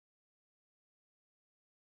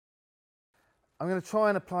I'm going to try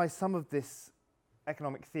and apply some of this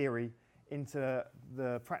economic theory into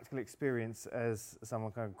the practical experience as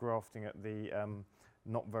someone kind of grafting at the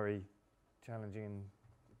not very challenging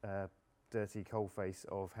and dirty coalface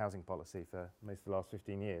of housing policy for most of the last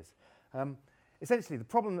 15 years. Essentially, the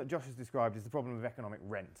problem that Josh has described is the problem of economic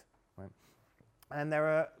rent. Right? And there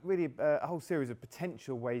are really a whole series of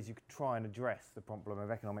potential ways you could try and address the problem of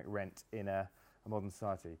economic rent in a modern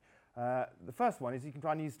society. The first one is you can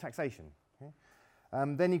try and use taxation. Okay?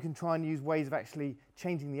 Then you can try and use ways of actually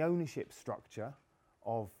changing the ownership structure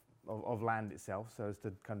of land itself, so as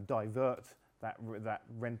to kind of divert that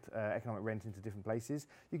rent, economic rent into different places.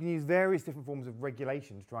 You can use various different forms of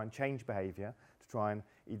regulation to try and change behaviour, to try and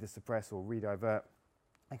either suppress or redivert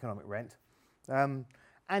economic rent.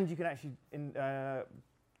 And you can actually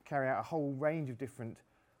carry out a whole range of different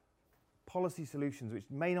policy solutions which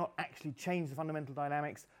may not actually change the fundamental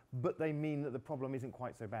dynamics, but they mean that the problem isn't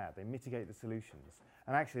quite so bad. They mitigate the solutions.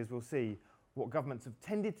 And actually, as we'll see, what governments have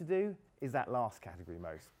tended to do is that last category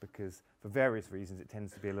most, because for various reasons it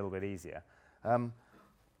tends to be a little bit easier. I'm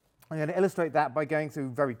going to illustrate that by going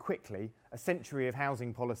through very quickly a century of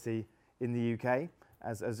housing policy in the UK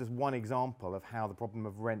as just one example of how the problem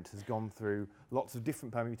of rent has gone through lots of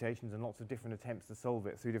different permutations and lots of different attempts to solve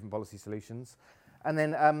it through different policy solutions. And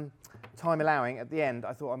then, time allowing, at the end,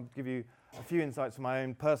 I thought I'd give you a few insights from my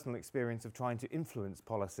own personal experience of trying to influence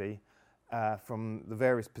policy from the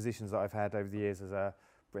various positions that I've had over the years as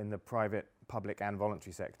in the private, public and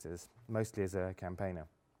voluntary sectors, mostly as a campaigner.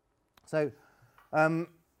 So,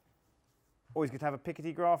 always good to have a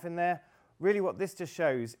Piketty graph in there. Really what this just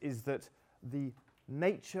shows is that the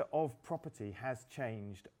nature of property has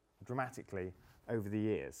changed dramatically over the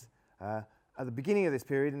years. At the beginning of this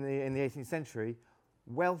period, in the 18th century,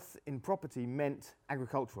 wealth in property meant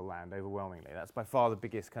agricultural land overwhelmingly. That's by far the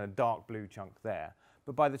biggest kind of dark blue chunk there.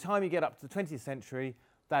 But by the time you get up to the 20th century,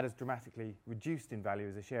 that has dramatically reduced in value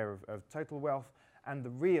as a share of total wealth, and the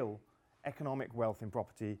real economic wealth in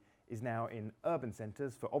property is now in urban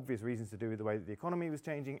centres for obvious reasons to do with the way that the economy was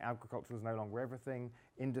changing. Agriculture was no longer everything.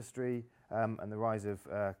 Industry and the rise of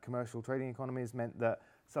commercial trading economies meant that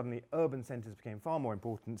suddenly urban centres became far more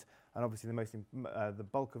important, and obviously the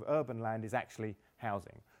bulk of urban land is actually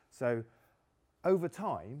housing. So over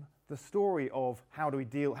time, the story of how do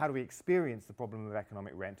we experience the problem of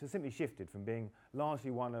economic rent has simply shifted from being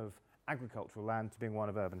largely one of agricultural land to being one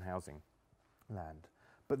of urban housing land.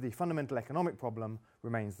 But the fundamental economic problem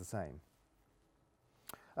remains the same.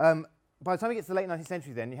 By the time you get to the late 19th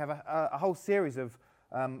century then, you have a whole series of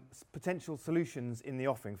potential solutions in the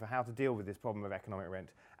offing for how to deal with this problem of economic rent.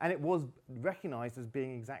 And it was recognised as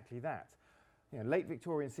being exactly that. You know, late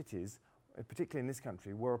Victorian cities, particularly in this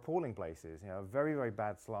country, were appalling places. You know, very, very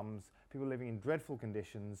bad slums, people living in dreadful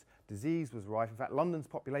conditions, disease was rife. In fact, London's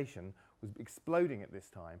population was exploding at this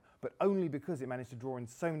time, but only because it managed to draw in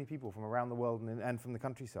so many people from around the world and from the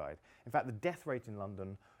countryside. In fact, the death rate in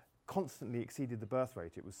London constantly exceeded the birth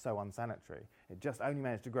rate. It was so unsanitary. It just only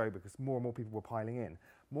managed to grow because more and more people were piling in.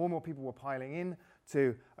 More and more people were piling in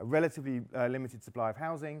to a relatively limited supply of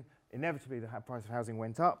housing. Inevitably, the price of housing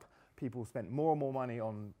went up. People spent more and more money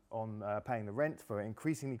on paying the rent for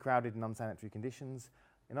increasingly crowded and unsanitary conditions.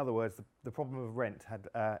 In other words, the problem of rent had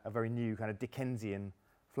a very new kind of Dickensian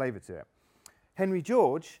flavour to it. Henry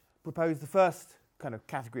George proposed the first kind of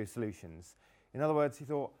category of solutions. In other words, he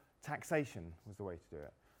thought taxation was the way to do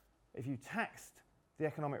it. If you taxed the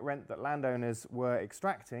economic rent that landowners were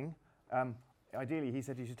extracting, ideally he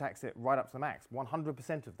said you should tax it right up to the max,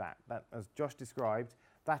 100% of that. That, as Josh described,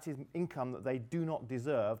 that is income that they do not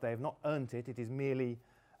deserve. They have not earned it. It is merely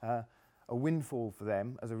a windfall for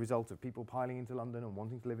them as a result of people piling into London and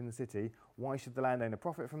wanting to live in the city. Why should the landowner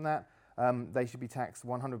profit from that? They should be taxed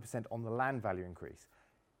 100% on the land value increase.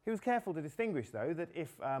 He was careful to distinguish, though, that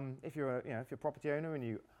if you're a property owner and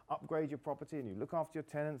you upgrade your property and you look after your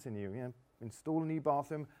tenants and you install a new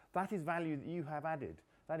bathroom, that is value that you have added.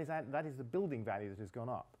 That is the building value that has gone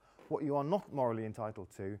up. What you are not morally entitled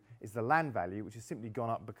to is the land value, which has simply gone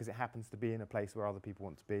up because it happens to be in a place where other people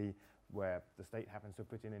want to be, where the state happens to have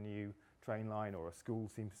put in a new train line or a school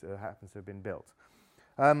happens to have been built.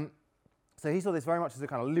 So he saw this very much as a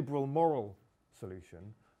kind of liberal moral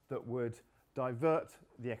solution that would divert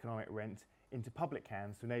the economic rent into public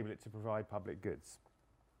hands to enable it to provide public goods.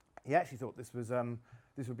 He actually thought this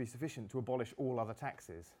would be sufficient to abolish all other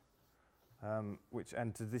taxes,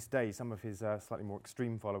 and to this day, some of his slightly more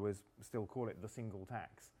extreme followers still call it the single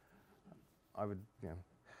tax. I would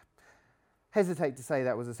hesitate to say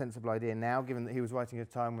that was a sensible idea now, given that he was writing at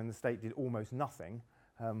a time when the state did almost nothing.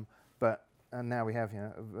 But and now we have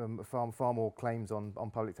far more claims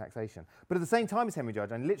on public taxation. But at the same time as Henry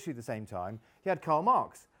George, and literally at the same time, he had Karl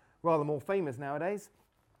Marx, rather more famous nowadays,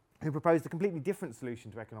 who proposed a completely different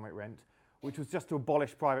solution to economic rent, which was just to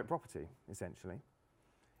abolish private property, essentially.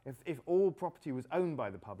 If all property was owned by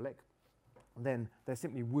the public, then there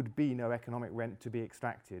simply would be no economic rent to be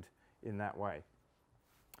extracted in that way.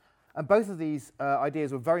 And both of these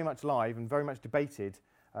ideas were very much live and very much debated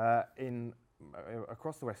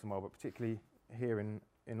across the Western world, but particularly here in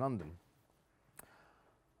London.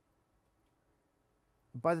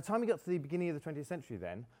 By the time we got to the beginning of the 20th century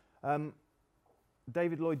then,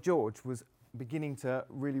 David Lloyd George was beginning to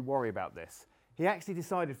really worry about this. He actually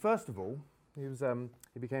decided, first of all,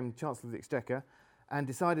 he became Chancellor of the Exchequer, and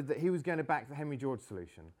decided that he was going to back the Henry George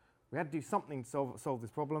solution. We had to do something to solve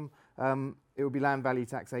this problem. It would be land value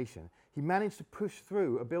taxation. He managed to push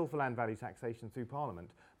through a bill for land value taxation through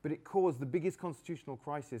Parliament, but it caused the biggest constitutional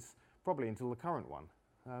crisis probably until the current one,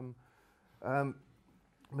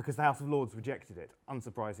 because the House of Lords rejected it.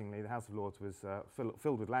 Unsurprisingly, the House of Lords was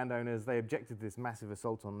filled with landowners. They objected to this massive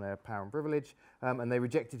assault on their power and privilege, and they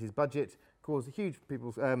rejected his budget, caused a huge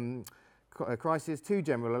people's crisis, 2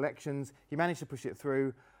 general elections. He managed to push it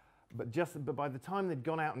through, but by the time they'd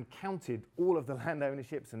gone out and counted all of the land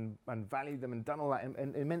ownerships and valued them and done all that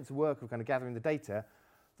immense work of kind of gathering the data,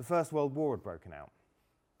 the First World War had broken out.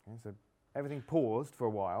 Okay, so everything paused for a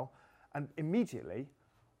while, and immediately,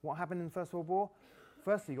 what happened in the First World War?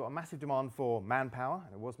 Firstly, you got a massive demand for manpower,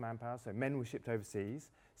 and it was manpower, so men were shipped overseas.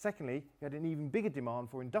 Secondly, you had an even bigger demand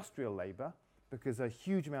for industrial labour, because a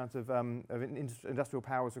huge amount of industrial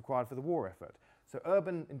power was required for the war effort. So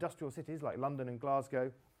urban industrial cities like London and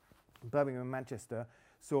Glasgow, Birmingham and Manchester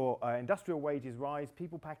saw industrial wages rise,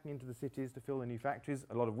 people packing into the cities to fill the new factories.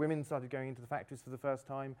 A lot of women started going into the factories for the first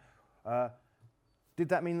time. Did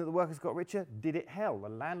that mean that the workers got richer? Did it? Hell, the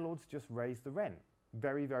landlords just raised the rent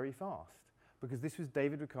very, very fast, because this was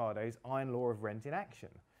David Ricardo's iron law of rent in action.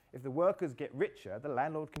 If the workers get richer, the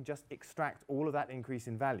landlord can just extract all of that increase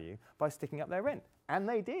in value by sticking up their rent. And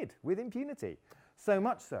they did, with impunity. So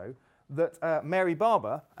much so that Mary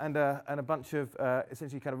Barber and a bunch of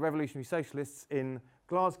essentially kind of revolutionary socialists in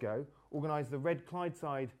Glasgow organised the Red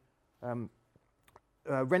Clydeside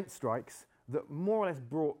rent strikes that more or less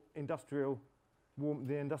brought the industrial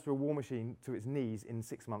war machine to its knees in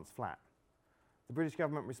 6 months flat. The British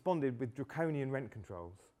government responded with draconian rent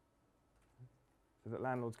controls, so that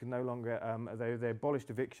landlords could no longer, they abolished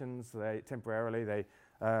evictions temporarily, they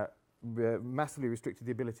massively restricted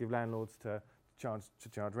the ability of landlords to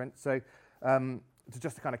charge rent, so to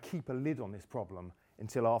just to kind of keep a lid on this problem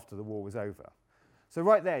until after the war was over. So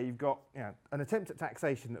right there you've got an attempt at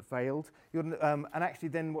taxation that failed, and actually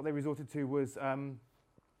then what they resorted to was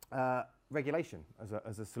regulation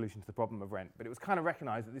as a solution to the problem of rent. But it was kind of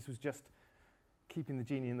recognised that this was just keeping the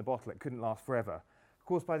genie in the bottle. It couldn't last forever. Of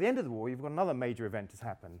course, by the end of the war, you've got another major event has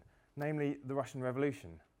happened, namely the Russian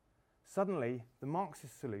Revolution. Suddenly, the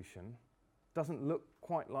Marxist solution doesn't look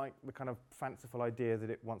quite like the kind of fanciful idea that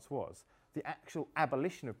it once was. The actual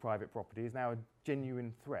abolition of private property is now a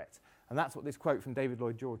genuine threat. And that's what this quote from David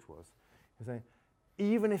Lloyd George was. He was saying,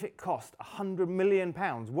 even if it cost £100 million,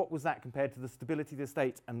 what was that compared to the stability of the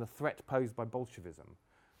state and the threat posed by Bolshevism?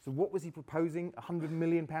 So what was he proposing, £100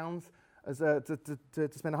 million to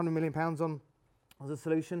spend £100 million on as a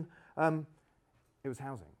solution? It was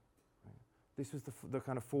housing. This was the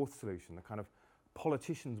kind of fourth solution, the kind of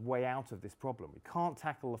politicians' way out of this problem. We can't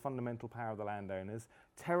tackle the fundamental power of the landowners,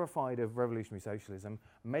 terrified of revolutionary socialism.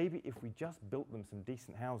 Maybe if we just built them some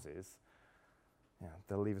decent houses,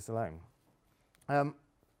 they'll leave us alone.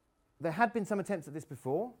 There had been some attempts at this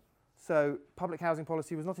before, so public housing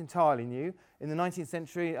policy was not entirely new. In the 19th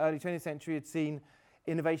century, early 20th century, had seen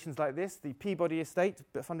innovations like this. The Peabody estate,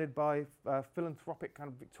 funded by philanthropic kind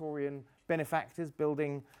of Victorian benefactors,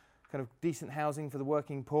 building kind of decent housing for the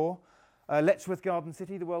working poor. Letchworth Garden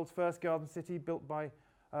City, the world's first garden city, built by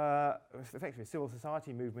effectively a civil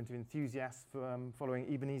society movement of enthusiasts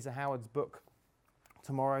following Ebenezer Howard's book,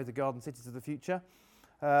 Tomorrow, the Garden Cities of the Future.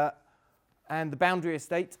 And the Boundary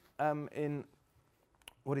Estate in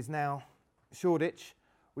what is now Shoreditch,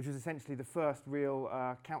 which was essentially the first real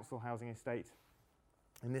council housing estate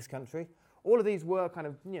in this country. All of these were kind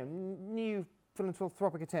of new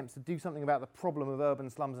philanthropic attempts to do something about the problem of urban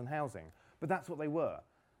slums and housing, but that's what they were.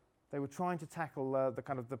 They were trying to tackle the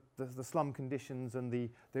kind of the slum conditions and the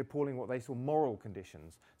appalling what they saw moral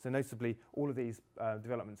conditions. So notably, all of these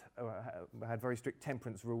developments had very strict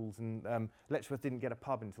temperance rules, and Letchworth didn't get a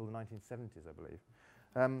pub until the 1970s, I believe.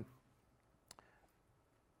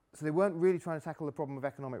 So they weren't really trying to tackle the problem of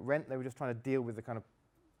economic rent. They were just trying to deal with the kind of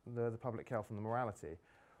the public health and the morality.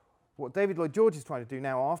 What David Lloyd George is trying to do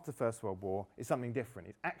now after the First World War is something different.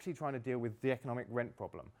 He's actually trying to deal with the economic rent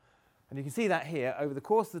problem. And you can see that here, over the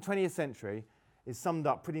course of the 20th century, is summed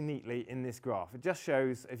up pretty neatly in this graph. It just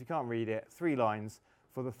shows, if you can't read it, 3 lines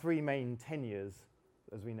for the 3 main tenures,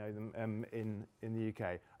 as we know them in the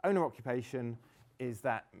UK. Owner occupation is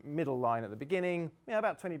that middle line at the beginning. Yeah,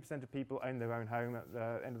 about 20% of people owned their own home at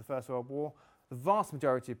the end of the First World War. The vast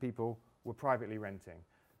majority of people were privately renting.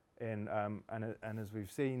 And as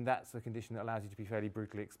we've seen, that's a condition that allows you to be fairly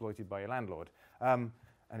brutally exploited by your landlord. And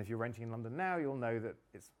if you're renting in London now, you'll know that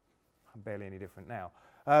it's barely any different now.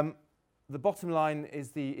 The bottom line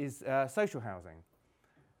is social housing.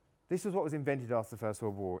 This was what was invented after the First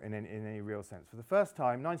World War in any real sense. For the first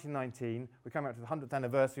time, 1919, we come out to the 100th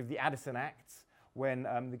anniversary of the Addison Acts, when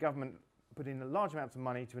the government put in large amounts of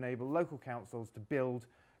money to enable local councils to build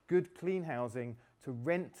good, clean housing to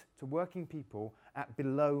rent to working people at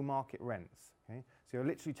below market rents. Okay? So you're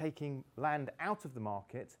literally taking land out of the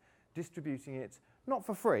market, distributing it, not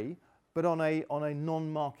for free, but on a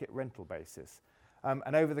non-market rental basis.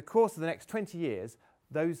 And over the course of the next 20 years,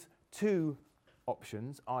 those two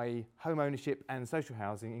options, i.e. home ownership and social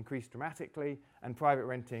housing, increase dramatically and private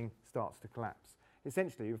renting starts to collapse.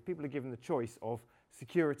 Essentially, if people are given the choice of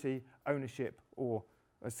security, ownership, or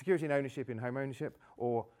security and ownership in home ownership,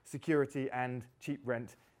 or security and cheap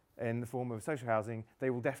rent in the form of social housing,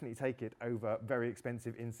 they will definitely take it over very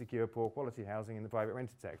expensive, insecure, poor quality housing in the private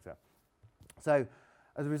rented sector. So,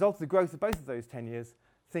 as a result of the growth of both of those tenures,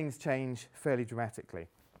 things change fairly dramatically.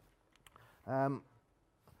 It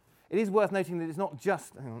is worth noting that it's not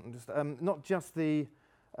just, not just the,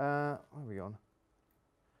 where are we on?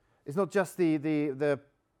 It's not just the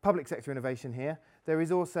public sector innovation here. There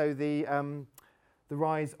is also the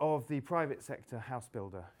rise of the private sector house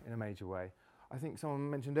builder in a major way. I think someone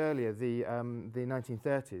mentioned earlier the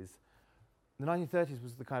 1930s. The 1930s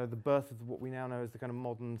was the kind of the birth of what we now know as the kind of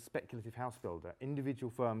modern speculative house builder. Individual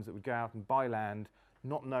firms that would go out and buy land,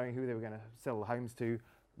 not knowing who they were going to sell the homes to,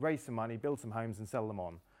 raise some money, build some homes and sell them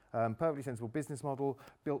on. Perfectly sensible business model,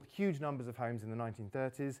 built huge numbers of homes in the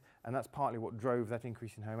 1930s, and that's partly what drove that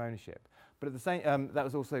increase in home ownership. But at the same, that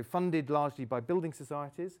was also funded largely by building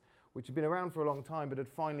societies, which had been around for a long time, but had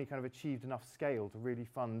finally kind of achieved enough scale to really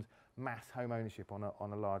fund mass home ownership on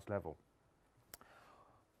a large level.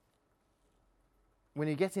 When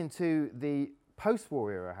you get into the post-war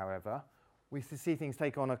era, however, we see things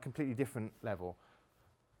take on a completely different level.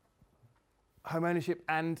 Home ownership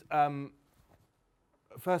and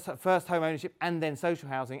first home ownership and then social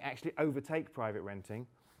housing actually overtake private renting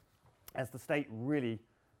as the state really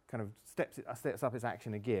kind of steps up its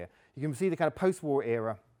action a gear. You can see the kind of post-war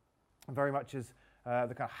era very much as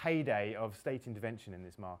the kind of heyday of state intervention in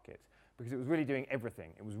this market, because it was really doing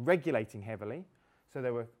everything. It was regulating heavily, so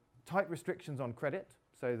there were tight restrictions on credit,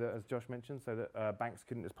 so that, as Josh mentioned, so that banks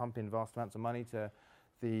couldn't just pump in vast amounts of money to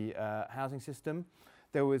the housing system.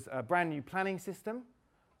 There was a brand new planning system,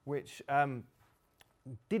 which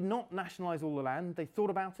did not nationalise all the land. They thought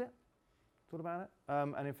about it,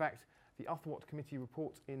 and in fact, the Arthur-Watt Committee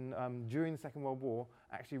report during the Second World War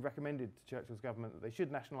actually recommended to Churchill's government that they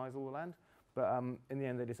should nationalise all the land, but in the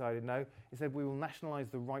end they decided no. It said we will nationalise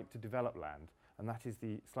the right to develop land, and that is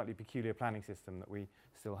the slightly peculiar planning system that we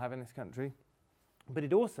still have in this country. But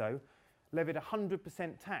it also levied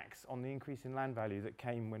 100% tax on the increase in land value that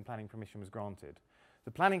came when planning permission was granted.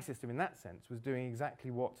 The planning system in that sense was doing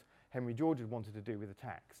exactly what Henry George had wanted to do with the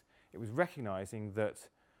tax. It was recognising that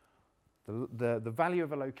the value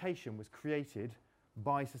of a location was created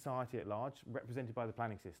by society at large, represented by the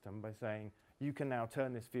planning system, by saying you can now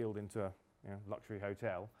turn this field into a luxury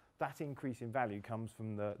hotel. That increase in value comes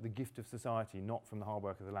from the gift of society, not from the hard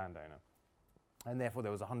work of the landowner. And therefore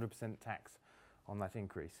there was 100% tax on that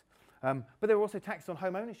increase. But there were also taxes on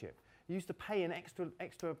home ownership. You used to pay an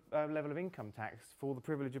extra level of income tax for the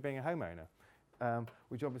privilege of being a homeowner,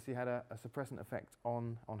 which obviously had a suppressant effect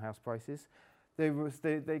on house prices.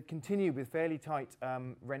 They continued with fairly tight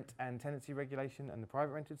rent and tenancy regulation in the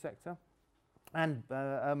private rented sector, and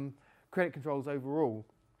credit controls overall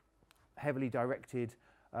heavily directed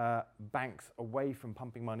banks away from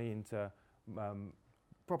pumping money into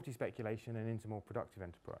property speculation and into more productive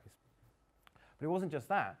enterprise. But it wasn't just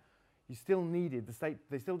that. You still needed the state.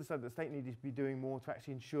 They still decided that the state needed to be doing more to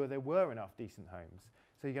actually ensure there were enough decent homes.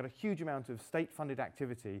 So you got a huge amount of state-funded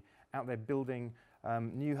activity out there building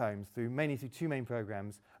new homes mainly through two main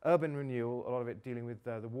programs: urban renewal, a lot of it dealing with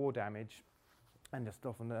the war damage, and just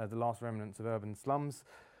often the last remnants of urban slums,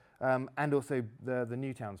 and also the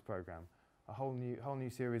New Towns program, a whole new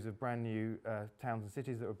series of brand new towns and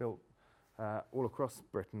cities that were built all across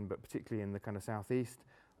Britain, but particularly in the kind of southeast,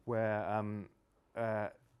 where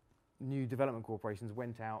new development corporations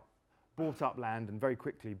went out, bought up land, and very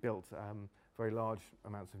quickly built very large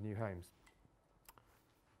amounts of new homes.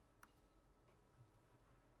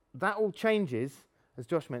 That all changes, as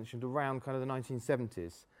Josh mentioned, around kind of the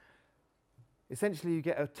 1970s. Essentially, you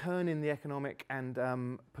get a turn in the economic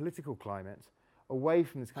and political climate away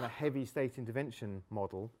from this kind of heavy state intervention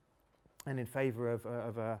model and in favour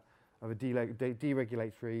of a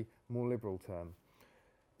deregulatory, more liberal term.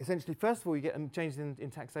 Essentially, first of all, you get changes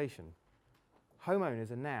in taxation.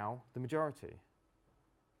 Homeowners are now the majority.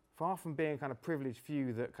 Far from being a kind of privileged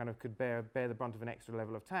few that kind of could bear the brunt of an extra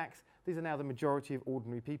level of tax, these are now the majority of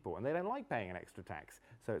ordinary people, and they don't like paying an extra tax,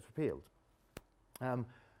 so it's repealed.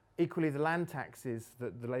 Equally, the land taxes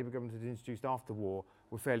that the Labour government had introduced after war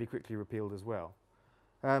were fairly quickly repealed as well.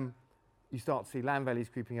 You start to see land values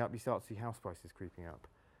creeping up, you start to see house prices creeping up.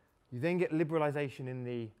 You then get liberalisation in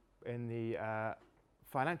the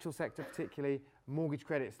financial sector particularly. Mortgage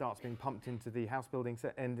credit starts being pumped into the house building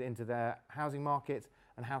and into the housing market,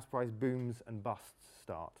 and house price booms and busts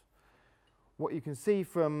start. What you can see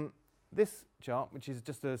from this chart, which is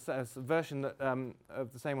just a version that,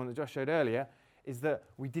 of the same one that Josh showed earlier, is that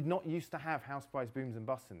we did not used to have house price booms and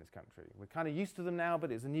busts in this country. We're kind of used to them now,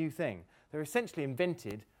 but it's a new thing. They're essentially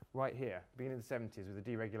invented right here, beginning of the 70s with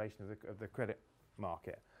the deregulation of the credit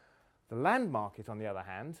market. The land market, on the other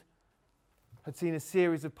hand, had seen a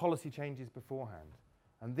series of policy changes beforehand.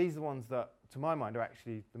 And these are the ones that, to my mind, are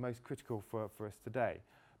actually the most critical for us today.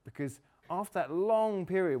 Because after that long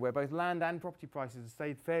period where both land and property prices have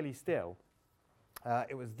stayed fairly still,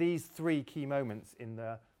 it was these three key moments in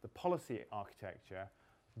the policy architecture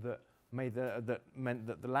that meant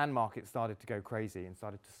that the land market started to go crazy and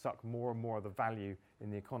started to suck more and more of the value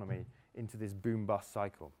in the economy into this boom-bust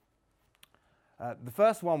cycle. The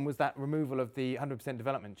first one was that removal of the 100%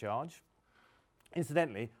 development charge.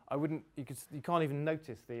 Incidentally, you can't even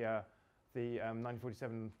notice the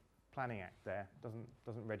 1947 Planning Act there.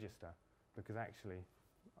 Doesn't register, because actually,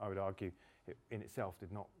 I would argue, it in itself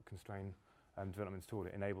did not constrain development at all.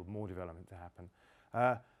 It enabled more development to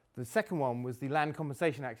happen. The second one was the Land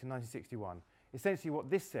Compensation Act in 1961. Essentially what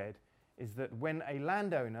this said is that when a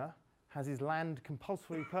landowner has his land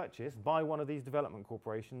compulsorily purchased by one of these development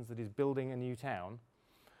corporations that is building a new town,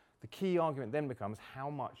 the key argument then becomes, how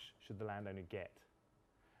much should the landowner get?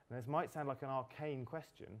 Now, this might sound like an arcane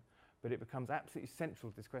question, but it becomes absolutely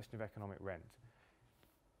central to this question of economic rent.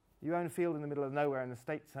 You own a field in the middle of nowhere and the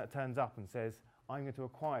state turns up and says, I'm going to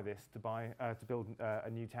acquire this to build a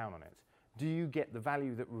new town on it. Do you get the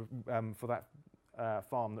value that for that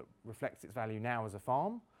farm that reflects its value now as a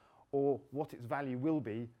farm, or what its value will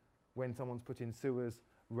be when someone's put in sewers,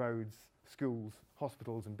 roads, schools,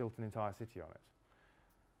 hospitals, and built an entire city on it?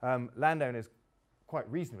 Landowners, quite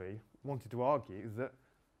reasonably, wanted to argue that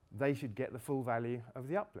they should get the full value of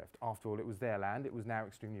the uplift. After all, it was their land. It was now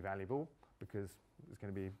extremely valuable because there's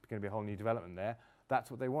going to be a whole new development there. That's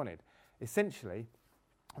what they wanted. Essentially,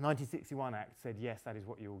 the 1961 Act said, yes, that is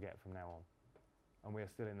what you will get from now on. And we are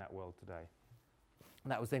still in that world today.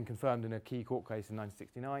 And that was then confirmed in a key court case in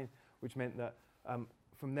 1969, which meant that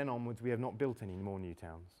from then onwards, we have not built any more new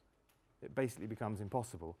towns. It basically becomes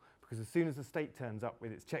impossible, because as soon as the state turns up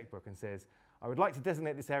with its checkbook and says, I would like to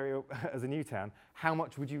designate this area as a new town, how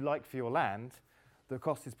much would you like for your land? The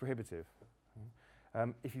cost is prohibitive.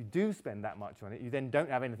 If you do spend that much on it, you then don't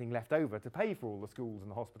have anything left over to pay for all the schools and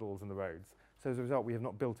the hospitals and the roads. So as a result, we have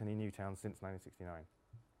not built any new towns since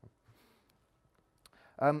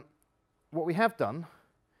 1969. What we have done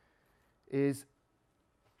is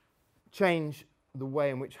change the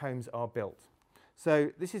way in which homes are built.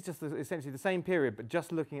 So this is just essentially the same period, but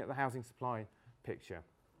just looking at the housing supply picture,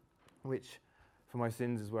 which for my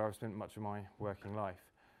sins is where I've spent much of my working life.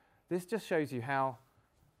 This just shows you how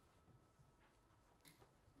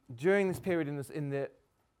during this period in the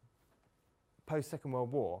post-Second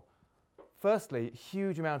World War, firstly,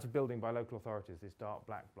 huge amount of building by local authorities, this dark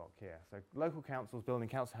black block here. So local councils building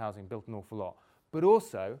council housing built an awful lot, but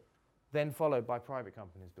also then followed by private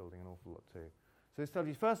companies building an awful lot too. So this tells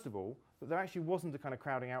you, first of all, that there actually wasn't a kind of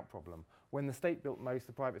crowding out problem. When the state built most,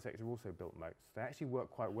 the private sector also built most. They actually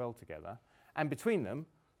worked quite well together. And between them,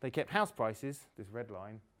 they kept house prices, this red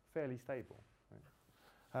line, fairly stable.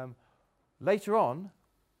 Right? Later on,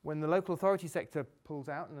 when the local authority sector pulls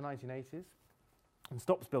out in the 1980s and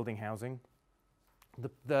stops building housing,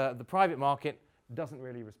 the private market doesn't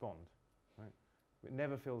really respond. Right? It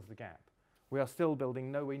never fills the gap. We are still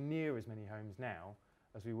building nowhere near as many homes now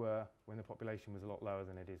as we were when the population was a lot lower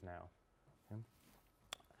than it is now. Okay?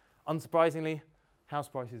 Unsurprisingly, house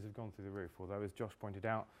prices have gone through the roof, although, as Josh pointed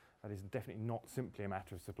out, that is definitely not simply a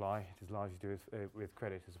matter of supply. It is largely to do with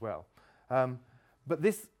credit as well. But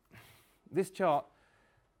this This chart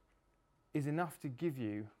is enough to give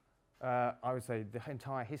you, I would say, the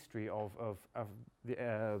entire history of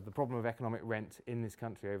the problem of economic rent in this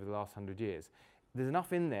country over the last 100 years. There's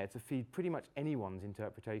enough in there to feed pretty much anyone's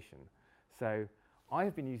interpretation. So I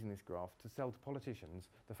have been using this graph to sell to politicians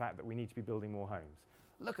the fact that we need to be building more homes.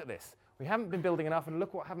 Look at this. We haven't been building enough, and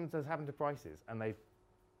look what has happened to prices. And there's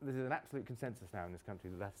an absolute consensus now in this country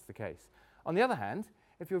that that's the case. On the other hand,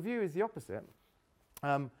 if your view is the opposite,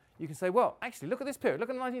 you can say, well, actually, look at this period. Look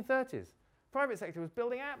at the 1930s. Private sector was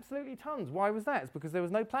building absolutely tons. Why was that? It's because there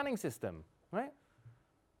was no planning system, right?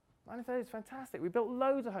 1930s is fantastic. We built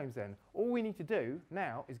loads of homes then. All we need to do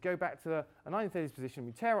now is go back to a 1930s position.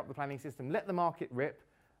 We tear up the planning system, let the market rip,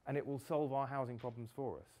 and it will solve our housing problems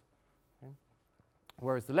for us. Okay?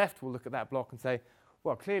 Whereas the left will look at that block and say,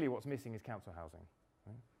 well, clearly what's missing is council housing.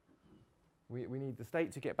 Right? We need the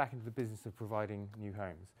state to get back into the business of providing new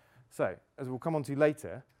homes. So, as we'll come on to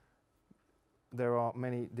later, there are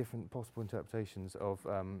many different possible interpretations of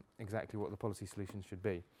exactly what the policy solutions should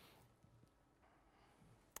be.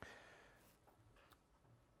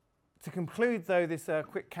 To conclude, though, this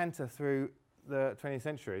quick canter through the 20th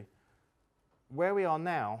century, where we are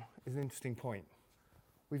now is an interesting point.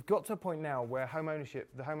 We've got to a point now where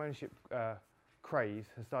the home ownership craze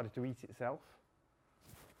has started to eat itself.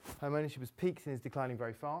 Home ownership has peaked and is declining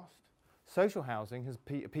very fast. Social housing has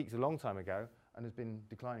peaked a long time ago and has been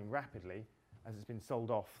declining rapidly as it's been sold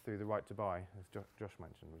off through the right to buy, as Josh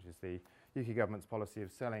mentioned, which is the UK government's policy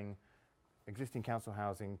of selling existing council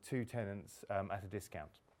housing to tenants at a discount.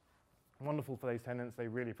 Wonderful for those tenants, they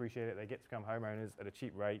really appreciate it, they get to become homeowners at a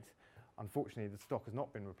cheap rate. Unfortunately, the stock has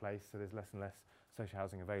not been replaced, so there's less and less social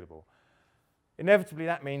housing available. Inevitably,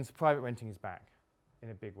 that means private renting is back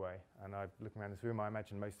in a big way. And looking around this room, I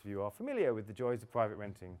imagine most of you are familiar with the joys of private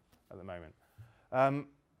renting at the moment.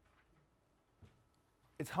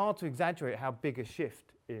 It's hard to exaggerate how big a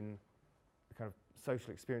shift in the kind of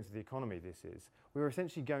social experience of the economy this is. We're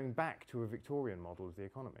essentially going back to a Victorian model of the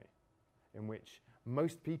economy, in which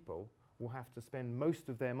most people will have to spend most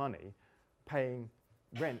of their money paying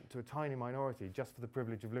rent to a tiny minority just for the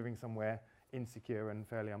privilege of living somewhere insecure and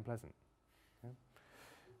fairly unpleasant. Yeah?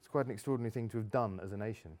 It's quite an extraordinary thing to have done as a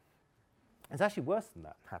nation. It's actually worse than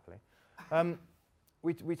that, happily.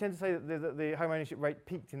 We tend to say that the home ownership rate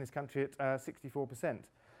peaked in this country at 64%.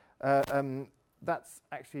 That's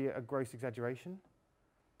actually a gross exaggeration,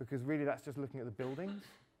 because really that's just looking at the buildings.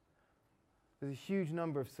 There's a huge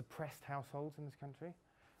number of suppressed households in this country.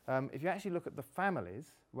 If you actually look at the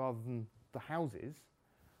families rather than the houses,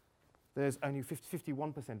 there's only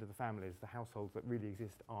 51% of the families, the households that really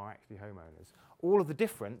exist, are actually homeowners. All of the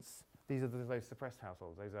difference, these are those suppressed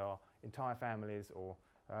households. Those are entire families or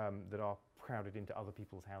that are crowded into other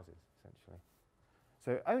people's houses, essentially.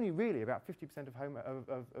 So only really about 50%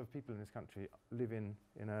 of people in this country live in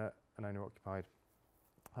an owner-occupied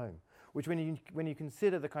home, which when you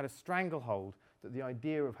consider the kind of stranglehold that the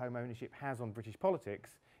idea of home ownership has on British politics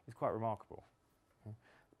is quite remarkable. Okay?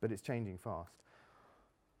 But it's changing fast.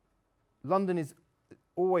 London is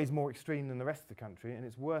always more extreme than the rest of the country, and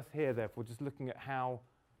it's worth here, therefore, just looking at how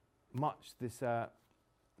much this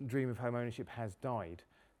dream of home ownership has died.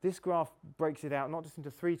 This graph breaks it out not just into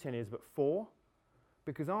 3 tenures, but 4,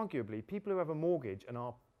 because arguably people who have a mortgage and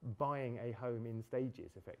are buying a home in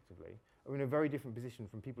stages, effectively, are in a very different position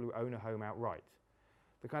from people who own a home outright.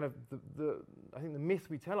 The kind of I think the myth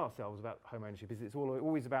we tell ourselves about home ownership is it's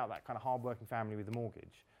always about that kind of hard-working family with a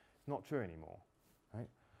mortgage. It's not true anymore. Right?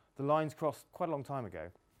 The lines crossed quite a long time ago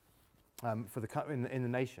in the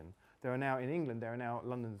nation. There are now in England. There are now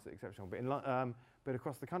London's exceptional, but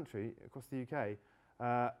across the country, across the UK,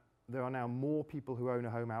 there are now more people who own a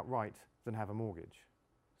home outright than have a mortgage,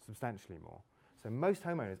 substantially more. So most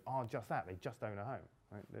homeowners are just that. They just own a home.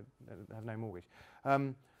 Right? They have no mortgage.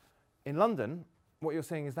 In London, what you're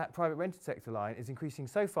seeing is that private rented sector line is increasing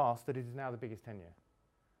so fast that it is now the biggest tenure.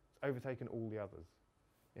 It's overtaken all the others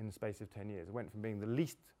in the space of 10 years. It went from being the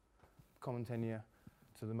least common tenure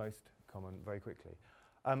to the most common very quickly.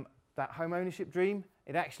 That home ownership dream,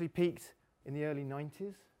 it actually peaked in the early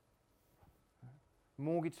 90s.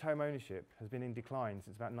 Mortgaged home ownership has been in decline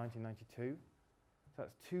since about 1992. So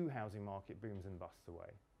that's 2 housing market booms and busts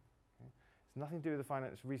away. Okay? It's nothing to do with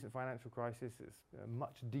the recent financial crisis. It's a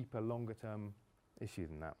much deeper, longer-term issue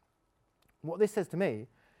than that. What this says to me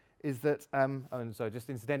is that, and so just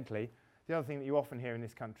incidentally, the other thing that you often hear in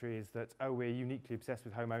this country is that, oh, we're uniquely obsessed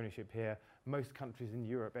with home ownership here. Most countries in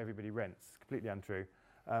Europe, everybody rents. Completely untrue.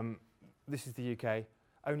 This is the UK.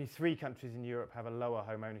 Only 3 countries in Europe have a lower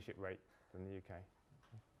home ownership rate than the UK.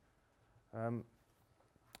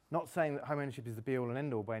 Not saying that home ownership is the be-all and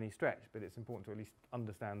end-all by any stretch, but it's important to at least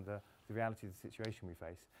understand the reality of the situation we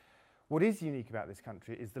face. What is unique about this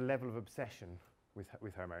country is the level of obsession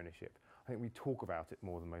with home ownership. I think we talk about it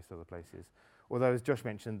more than most other places. Although, as Josh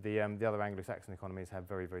mentioned, the other Anglo-Saxon economies have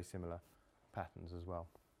very, very similar patterns as well.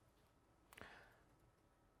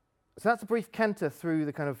 So that's a brief canter through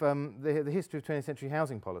the kind of the history of 20th century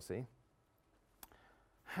housing policy.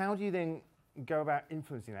 How do you then go about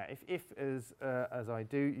influencing that? If as I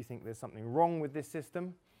do, you think there's something wrong with this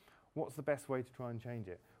system, what's the best way to try and change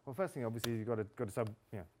it? Well, first thing, obviously, you've got to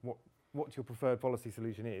what your preferred policy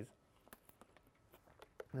solution is.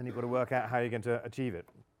 And then you've got to work out how you're going to achieve it.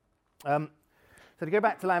 So to go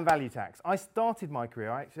back to land value tax, I started my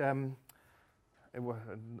career. I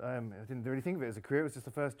didn't really think of it as a career. It was just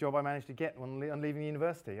the first job I managed to get on leaving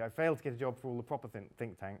university. I failed to get a job for all the proper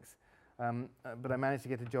think tanks, but I managed to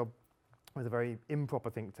get a job with a very improper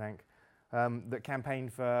think tank that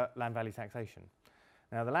campaigned for land value taxation.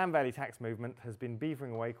 Now, the land value tax movement has been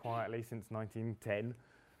beavering away quietly since 1910,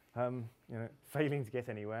 failing to get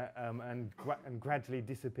anywhere and gradually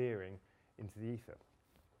disappearing into the ether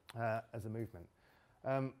as a movement.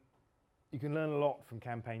 You can learn a lot from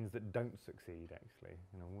campaigns that don't succeed, actually.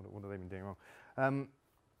 What have they been doing wrong?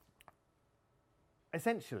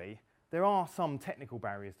 Essentially, there are some technical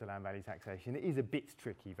barriers to land value taxation. It is a bit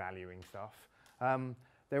tricky valuing stuff.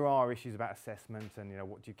 There are issues about assessment and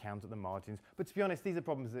what do you count at the margins. But to be honest, these are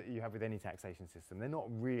problems that you have with any taxation system. They're not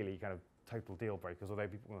really kind of total deal breakers, although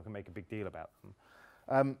people can make a big deal about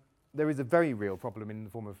them. There is a very real problem in the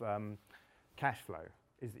form of cash flow,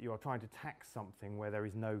 is that you are trying to tax something where there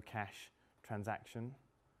is no cash transaction.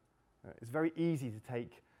 It's very easy to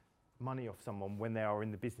take money off someone when they are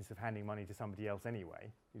in the business of handing money to somebody else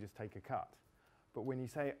anyway. You just take a cut. But when you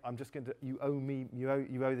say, you owe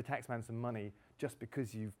the taxman some money just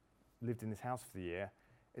because you've lived in this house for the year,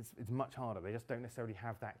 it's much harder. They just don't necessarily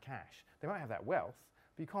have that cash. They might have that wealth,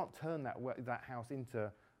 but you can't turn that house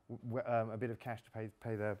into a bit of cash to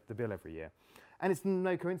pay the bill every year. And it's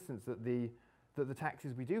no coincidence that the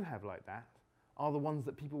taxes we do have like that are the ones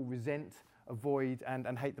that people resent, avoid,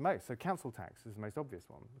 and hate the most. So council tax is the most obvious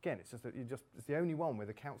one. Again, it's just that it's the only one where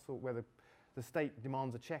the state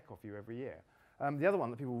demands a check off you every year. The other one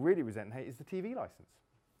that people really resent and hate is the TV license,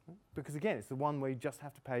 because again, it's the one where you just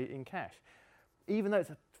have to pay in cash. Even though it's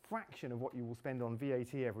a fraction of what you will spend on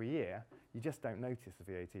VAT every year, you just don't notice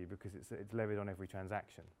the VAT because it's levied on every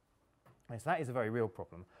transaction. And so that is a very real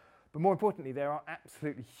problem. But more importantly, there are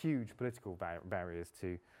absolutely huge political barriers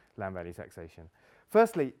to land value taxation.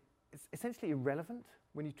 Firstly, it's essentially irrelevant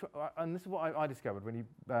when you and this is what I discovered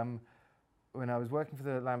when I was working for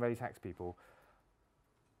the land value tax people.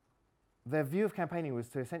 Their view of campaigning was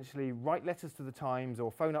to essentially write letters to the Times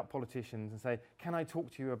or phone up politicians and say, "Can I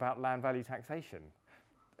talk to you about land value taxation?"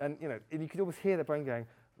 And you could always hear their brain going,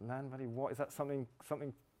 "Land value? What is that? Something?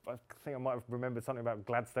 I think I might have remembered something about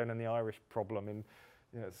Gladstone and the Irish problem in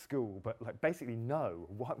school, but basically no.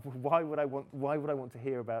 Why would I want to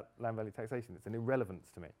hear about land value taxation? It's an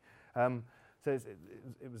irrelevance to me." So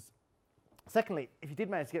it was. Secondly, if you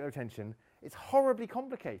did manage to get their attention, it's horribly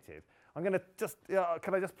complicated. I'm going to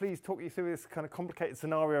can I just please talk you through this kind of complicated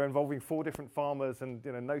scenario involving 4 different farmers and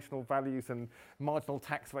notional values and marginal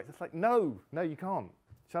tax rates? It's like, no, you can't.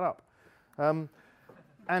 Shut up.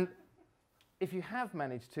 And if you have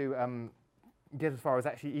managed to get as far as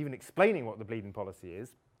actually even explaining what the bleeding policy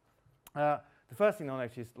is, the first thing I'll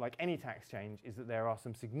notice, like any tax change, is that there are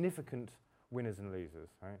some significant winners and losers,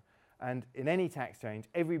 right? And in any tax change,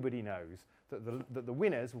 everybody knows that the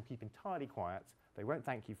winners will keep entirely quiet. They won't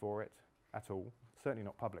thank you for it at all, certainly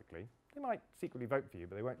not publicly. They might secretly vote for you,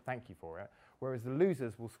 but they won't thank you for it. Whereas the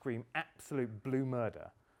losers will scream absolute blue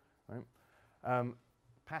murder. Right?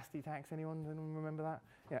 Pasty tax, anyone remember that?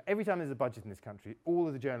 Every time there's a budget in this country, all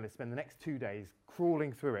of the journalists spend the next 2 days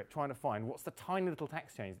crawling through it, trying to find what's the tiny little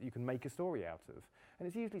tax change that you can make a story out of. And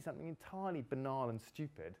it's usually something entirely banal and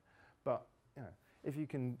stupid, but if you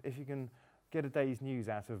can get a day's news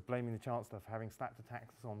out of blaming the Chancellor for having slapped a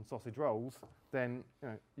tax on sausage rolls, then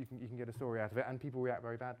you can get a story out of it, and people react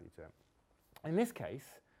very badly to it. In this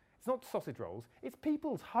case, it's not sausage rolls, it's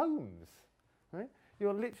people's homes. Right?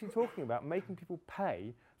 You're literally talking about making people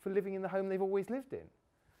pay for living in the home they've always lived in.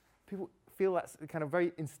 People feel that's kind of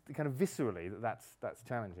very viscerally that's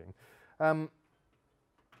challenging.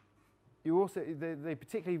 They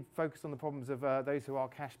particularly focus on the problems of those who are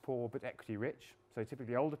cash poor but equity rich, so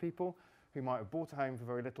typically older people who might have bought a home for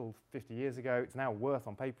very little 50 years ago. It's now worth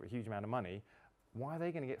on paper a huge amount of money. Why are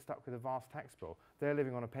they going to get stuck with a vast tax bill? They're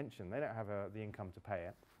living on a pension. They don't have the income to pay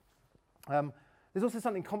it. There's also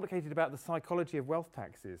something complicated about the psychology of wealth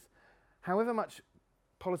taxes. However much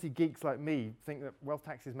policy geeks like me think that wealth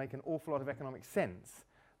taxes make an awful lot of economic sense,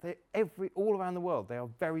 all around the world, they are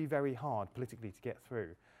very, very hard politically to get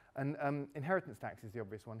through. And inheritance tax is the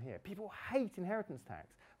obvious one here. People hate inheritance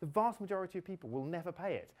tax. The vast majority of people will never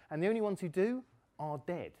pay it. And the only ones who do are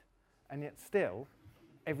dead. And yet still,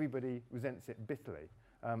 everybody resents it bitterly.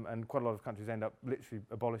 And quite a lot of countries end up literally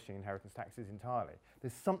abolishing inheritance taxes entirely.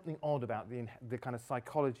 There's something odd about the kind of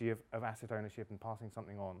psychology of asset ownership and passing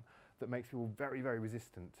something on that makes people very, very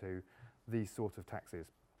resistant to these sort of taxes.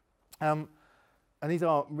 And these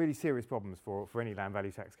are really serious problems for any land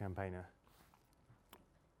value tax campaigner.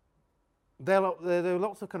 There are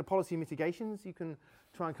lots of kind of policy mitigations you can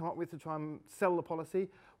try and come up with to try and sell the policy.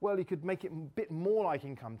 Well, you could make it a bit more like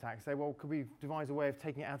income tax. Say, well, could we devise a way of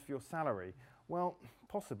taking it out of your salary? Well,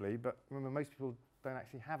 possibly, but remember, most people don't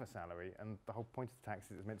actually have a salary, and the whole point of the tax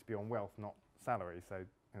is it's meant to be on wealth, not salary. So,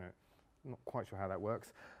 I'm not quite sure how that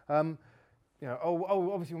works.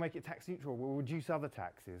 Obviously we'll make it tax neutral. We'll reduce other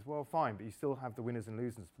taxes. Well, fine, but you still have the winners and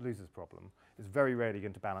losers problem. It's very rarely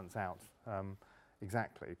going to balance out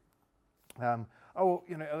exactly. Are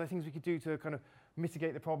there things we could do to kind of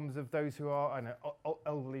mitigate the problems of those who are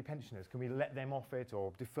elderly pensioners? Can we let them off it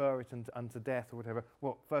or defer it unto death or whatever?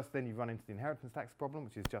 Well, first then you run into the inheritance tax problem,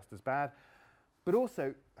 which is just as bad. But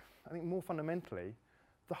also, I think more fundamentally,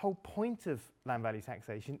 the whole point of land value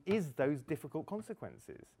taxation is those difficult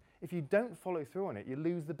consequences. If you don't follow through on it, you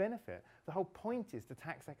lose the benefit. The whole point is to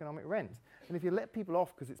tax economic rent. And if you let people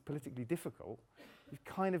off because it's politically difficult, you've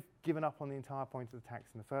kind of given up on the entire point of the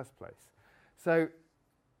tax in the first place. So,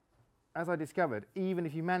 as I discovered, even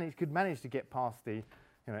if you could manage to get past the,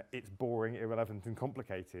 it's boring, irrelevant, and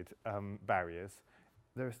complicated barriers,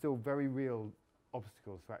 there are still very real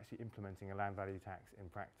obstacles for actually implementing a land value tax in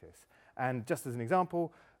practice. And just as an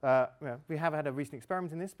example, we have had a recent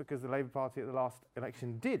experiment in this because the Labour Party at the last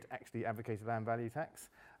election did actually advocate a land value tax.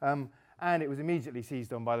 And it was immediately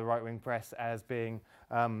seized on by the right-wing press as being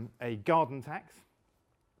a garden tax,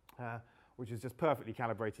 which is just perfectly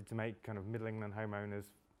calibrated to make kind of middle England homeowners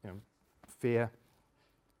fear.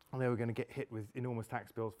 And they were going to get hit with enormous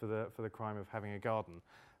tax bills for the crime of having a garden.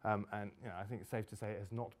 And I think it's safe to say it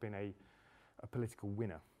has not been a political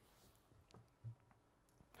winner.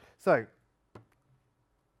 So,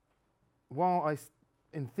 while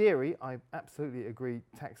in theory, I absolutely agree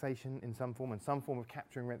taxation in some form and some form of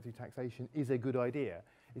capturing rent through taxation is a good idea,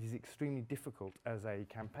 it is extremely difficult as a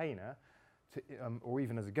campaigner to, or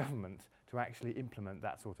even as a government to actually implement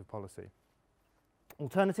that sort of policy.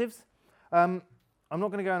 Alternatives. I'm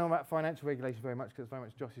not going to go on about financial regulation very much because it's very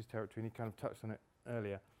much Josh's territory and he kind of touched on it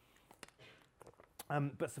earlier.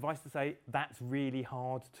 But suffice to say, that's really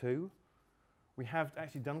hard too. We have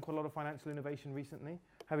actually done quite a lot of financial innovation recently,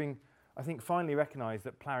 having, I think, finally recognised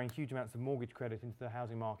that ploughing huge amounts of mortgage credit into the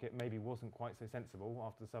housing market maybe wasn't quite so sensible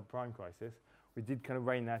after the subprime crisis. We did kind of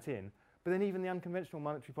rein that in. But then even the unconventional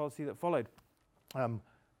monetary policy that followed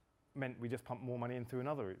meant we just pumped more money in through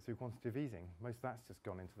another route, through quantitative easing. Most of that's just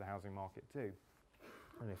gone into the housing market too,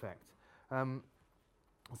 in effect. I'm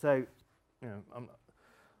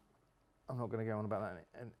not going to go on about that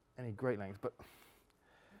in any great length, but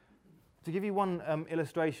to give you one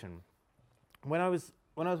illustration, when I was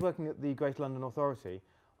working at the Greater London Authority,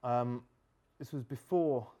 this was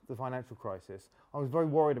before the financial crisis, I was very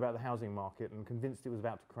worried about the housing market and convinced it was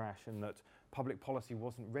about to crash and that public policy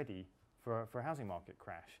wasn't ready for a housing market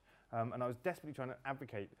crash. And I was desperately trying to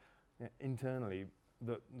advocate internally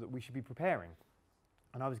that we should be preparing.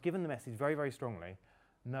 And I was given the message very, very strongly,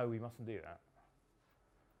 no, we mustn't do that.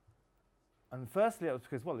 And firstly, it was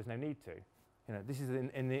because, well, there's no need to. This is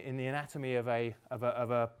in the anatomy of a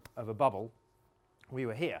bubble. We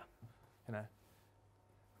were here. It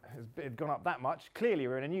had gone up that much. Clearly,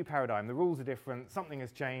 we're in a new paradigm. The rules are different. Something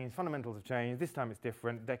has changed. Fundamentals have changed. This time, it's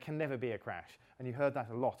different. There can never be a crash. And you heard that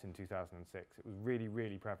a lot in 2006. It was really,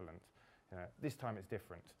 really prevalent. This time, it's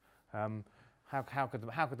different. How could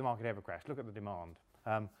the market ever crash? Look at the demand.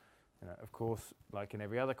 Of course, like in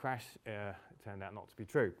every other crash, it turned out not to be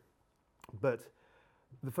true. But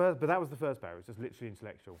that was the first barrier. It's just literally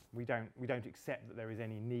intellectual. We don't accept that there is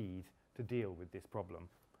any need to deal with this problem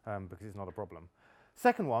because it's not a problem.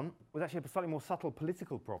 Second one was actually a slightly more subtle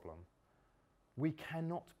political problem. We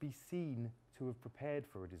cannot be seen to have prepared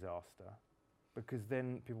for a disaster because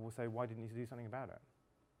then people will say, "Why didn't you do something about it?"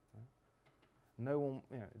 No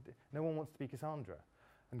one wants to be Cassandra.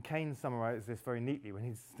 And Keynes summarized this very neatly when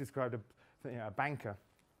he's described a banker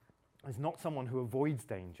as not someone who avoids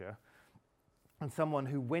danger, and someone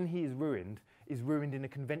who, when he is ruined in a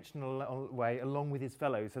conventional way along with his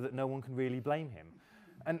fellows so that no one can really blame him.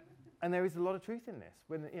 And there is a lot of truth in this.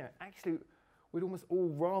 When actually, we'd almost all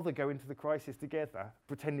rather go into the crisis together,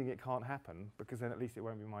 pretending it can't happen, because then at least it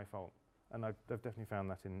won't be my fault. And I've definitely found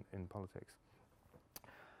that in politics.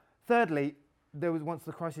 Thirdly, once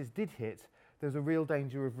the crisis did hit, there was a real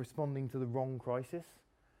danger of responding to the wrong crisis.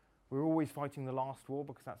 We're always fighting the last war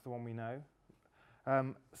because that's the one we know.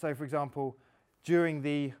 So, for example, during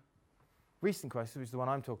the recent crisis, which is the one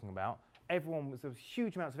I'm talking about, there was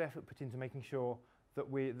huge amounts of effort put into making sure that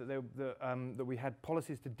we had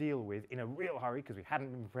policies to deal with in a real hurry, because we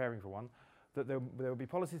hadn't been preparing for one, that there would be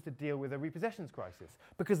policies to deal with a repossessions crisis,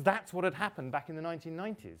 because that's what had happened back in the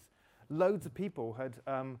 1990s. Loads of people had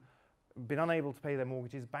been unable to pay their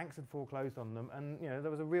mortgages, banks had foreclosed on them, and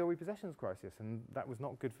there was a real repossessions crisis, and that was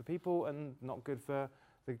not good for people and not good for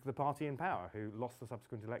the party in power, who lost the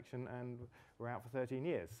subsequent election and were out for 13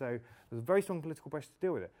 years. So there was a very strong political pressure to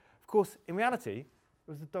deal with it. Of course, in reality, it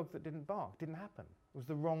was the dog that didn't bark. Didn't happen. It was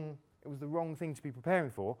the wrong thing to be preparing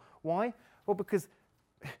for. Why? Well, because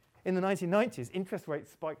in the 1990s, interest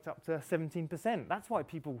rates spiked up to 17%. That's why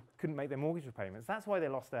people couldn't make their mortgage repayments. That's why they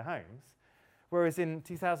lost their homes. Whereas in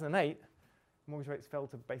 2008, mortgage rates fell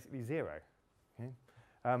to basically zero. Okay?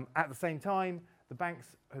 At the same time, the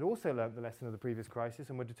banks had also learnt the lesson of the previous crisis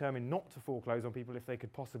and were determined not to foreclose on people if they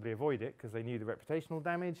could possibly avoid it, because they knew the reputational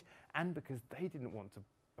damage and because they didn't want to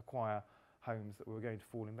acquire homes that were going to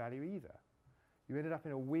fall in value either. You ended up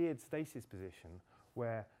in a weird stasis position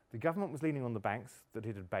where the government was leaning on the banks that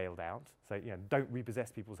it had bailed out, so don't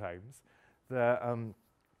repossess people's homes. The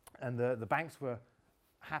banks were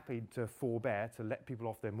happy to forbear, to let people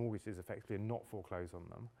off their mortgages effectively and not foreclose on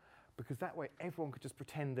them, because that way everyone could just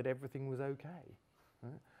pretend that everything was okay.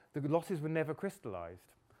 Right? The losses were never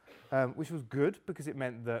crystallised, which was good because it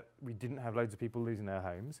meant that we didn't have loads of people losing their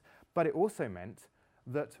homes, but it also meant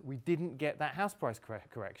that we didn't get that house price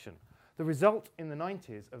correction. The result in the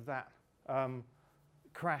 90s of that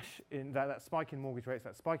crash, in that spike in mortgage rates,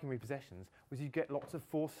 that spike in repossessions, was you get lots of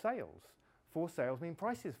forced sales. Forced sales mean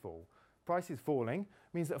prices fall. Prices falling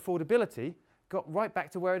means that affordability got right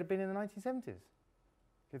back to where it had been in the 1970s.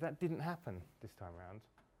 Okay, that didn't happen this time around.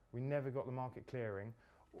 We never got the market clearing.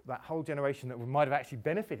 That whole generation that might have actually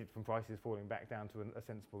benefited from prices falling back down to a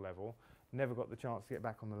sensible level never got the chance to get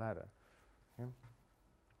back on the ladder. Yeah.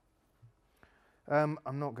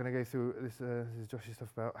 I'm not going to go through this is Josh's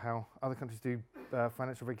stuff about how other countries do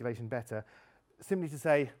financial regulation better. Simply to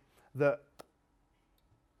say that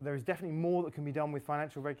there is definitely more that can be done with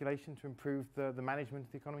financial regulation to improve the management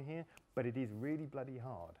of the economy here, but it is really bloody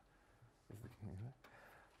hard.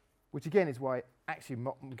 Which again is why actually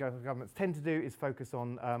governments tend to do is focus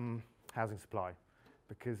on housing supply,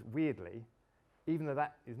 because weirdly, even though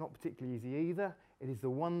that is not particularly easy either, it is the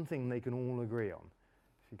one thing they can all agree on.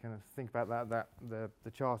 If you kind of think about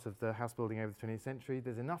the chart of the house building over the 20th century,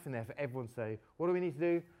 there's enough in there for everyone to say, what do we need to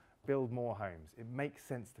do? Build more homes. It makes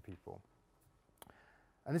sense to people.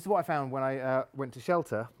 And this is what I found when I went to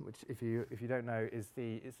Shelter, which, if you don't know,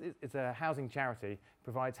 it's a housing charity. It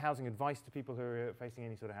provides housing advice to people who are facing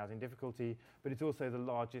any sort of housing difficulty, but it's also the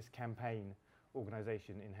largest campaign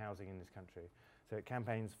organisation in housing in this country. So it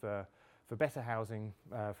campaigns for better housing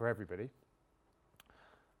for everybody.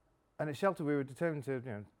 And at Shelter, we were determined to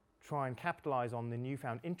try and capitalise on the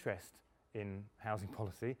newfound interest in housing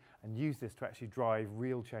policy and use this to actually drive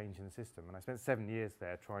real change in the system. And I spent 7 years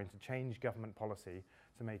there trying to change government policy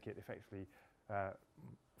to make it effectively,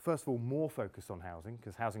 first of all, more focused on housing,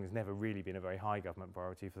 because housing has never really been a very high government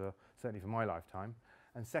priority, certainly for my lifetime.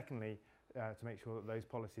 And secondly, to make sure that those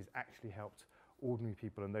policies actually helped ordinary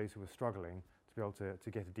people and those who were struggling to be able to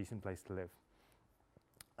get a decent place to live.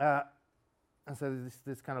 And so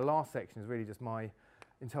this kind of last section is really just my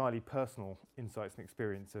entirely personal insights and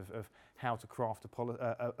experience of how to craft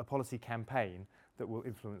a policy campaign that will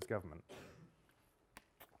influence government.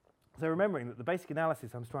 So remembering that the basic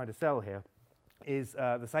analysis I'm trying to sell here is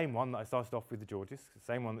the same one that I started off with the Georges, the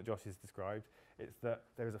same one that Josh has described. It's that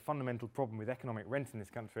there is a fundamental problem with economic rent in this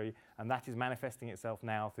country, and that is manifesting itself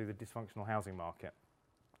now through the dysfunctional housing market.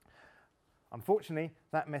 Unfortunately,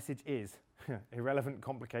 that message is irrelevant,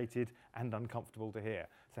 complicated, and uncomfortable to hear.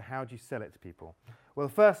 So how do you sell it to people? Well,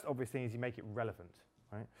 the first obvious thing is you make it relevant.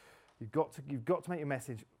 Right? You've got to make your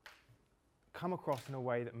message come across in a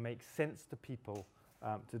way that makes sense to people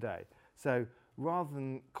today. So rather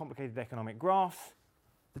than complicated economic graphs,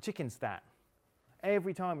 the chicken stat.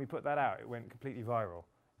 Every time we put that out, it went completely viral.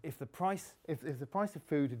 If the price of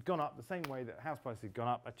food had gone up the same way that house prices had gone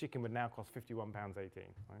up, a chicken would now cost £51.18.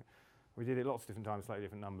 Right? We did it lots of different times, slightly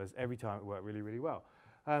different numbers. Every time it worked really, really well.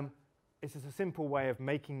 It's just a simple way of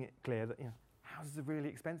making it clear that houses are really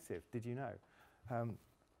expensive. Did you know?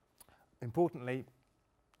 Importantly,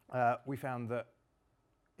 we found that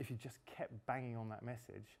if you just kept banging on that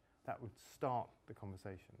message, that would start the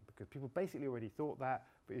conversation, because people basically already thought that,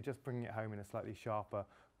 but you're just bringing it home in a slightly sharper,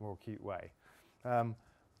 more acute way.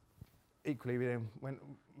 Equally, we then went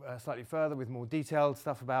slightly further with more detailed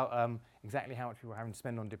stuff about exactly how much people are having to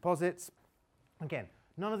spend on deposits. Again,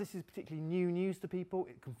 none of this is particularly new news to people.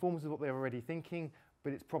 It conforms with what they're already thinking,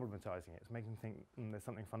 but it's problematizing it. It's making them think there's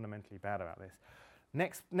something fundamentally bad about this.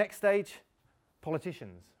 Next stage,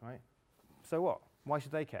 politicians, right? So what? Why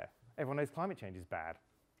should they care? Everyone knows climate change is bad.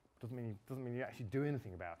 Doesn't mean you actually do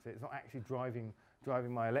anything about it. It's not actually driving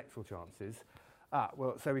my electoral chances.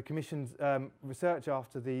 Well, so we commissioned research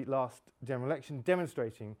after the last general election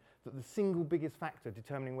demonstrating that the single biggest factor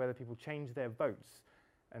determining whether people changed their votes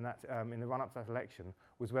and that in the run-up to that election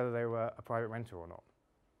was whether they were a private renter or not,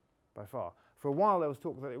 by far. For a while there was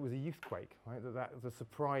talk that it was a youthquake, right? that the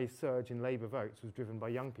surprise surge in Labour votes was driven by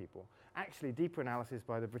young people. Actually, deeper analysis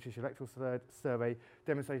by the British Electoral Survey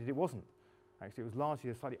demonstrated it wasn't. Actually, it was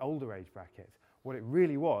largely a slightly older age bracket. What it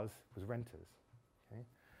really was renters. Okay?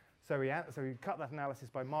 So we cut that analysis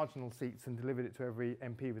by marginal seats and delivered it to every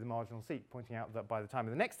MP with a marginal seat, pointing out that by the time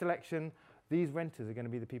of the next election, these renters are going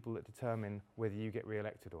to be the people that determine whether you get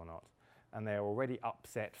re-elected or not. And they're already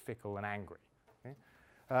upset, fickle, and angry. Okay?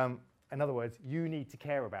 In other words, you need to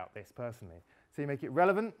care about this personally. So you make it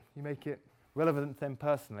relevant, you make it relevant to them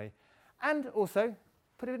personally, and also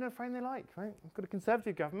put it in a frame they like, right? We've got a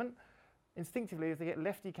Conservative government. Instinctively, if they get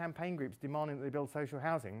lefty campaign groups demanding that they build social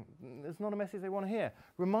housing, there's not a message they want to hear.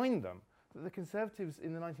 Remind them that the Conservatives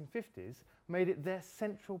in the 1950s made it their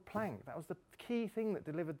central plank. That was the key thing that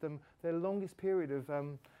delivered them their longest period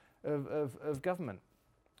of government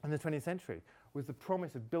in the 20th century, was the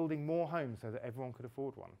promise of building more homes so that everyone could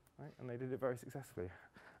afford one, right? And they did it very successfully.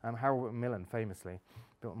 Harold Macmillan famously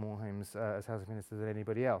built more homes as housing minister than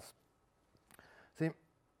anybody else.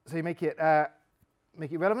 So you make it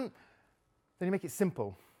relevant. Then you make it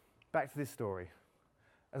simple. Back to this story.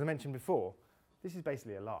 As I mentioned before, this is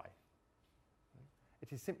basically a lie.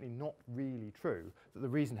 It is simply not really true that the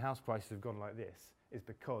reason house prices have gone like this is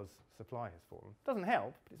because supply has fallen. It doesn't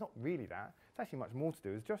help, but it's not really that. It's actually much more to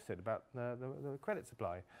do, as Josh said, about the credit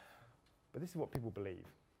supply. But this is what people believe.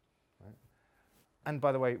 Right? And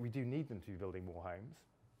by the way, we do need them to be building more homes.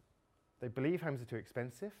 They believe homes are too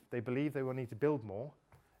expensive. They believe they will need to build more.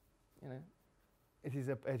 You know, it is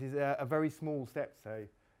a very small step to say,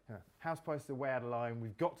 you know, house prices are way out of line.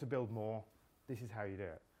 We've got to build more. This is how you do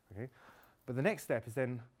it. Okay? But the next step is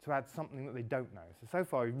then to add something that they don't know. So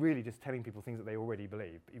far, you're really just telling people things that they already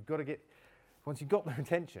believe. But you've got to once you've got their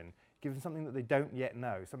attention, give them something that they don't yet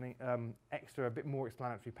know, something extra, a bit more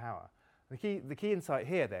explanatory power. The key insight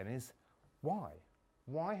here then is why?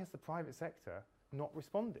 Why has the private sector not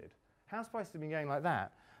responded? House prices have been going like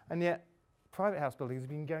that, and yet private house buildings have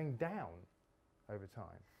been going down over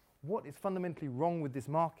time. What is fundamentally wrong with this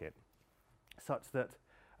market such that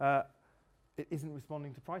it isn't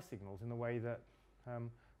responding to price signals in the way that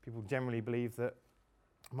people generally believe that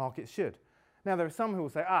markets should? Now, there are some who will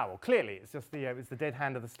say, well, clearly it's just it's the dead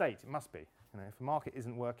hand of the state. It must be. You know, if the market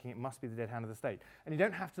isn't working, it must be the dead hand of the state. And you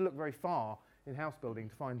don't have to look very far in house building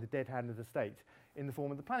to find the dead hand of the state in the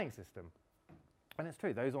form of the planning system. And it's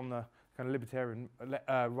true. Those on the kind of libertarian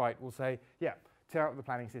right will say, yeah, tear up the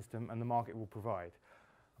planning system and the market will provide.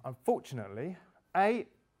 Unfortunately, the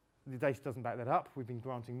data doesn't back that up. We've been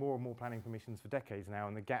granting more and more planning permissions for decades now,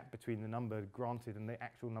 and the gap between the number granted and the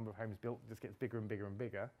actual number of homes built just gets bigger and bigger and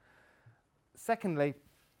bigger. Secondly,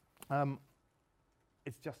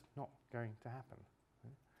 it's just not going to happen.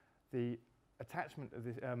 The attachment of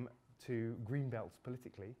this to green belts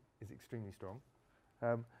politically is extremely strong.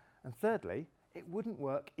 And thirdly, it wouldn't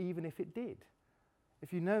work even if it did.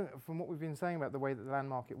 If you know from what we've been saying about the way that the land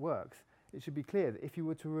market works, it should be clear that if you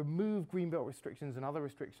were to remove greenbelt restrictions and other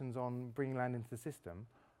restrictions on bringing land into the system,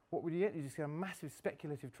 what would you get? You just get a massive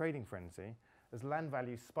speculative trading frenzy as land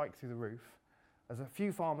values spike through the roof, as a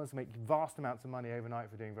few farmers make vast amounts of money overnight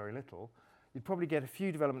for doing very little. You'd probably get a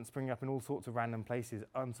few developments springing up in all sorts of random places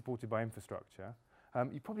unsupported by infrastructure.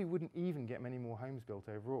 You probably wouldn't even get many more homes built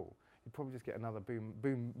overall. You'd probably just get another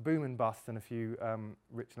boom and bust and a few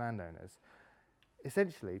rich landowners.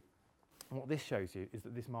 Essentially, what this shows you is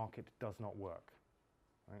that this market does not work.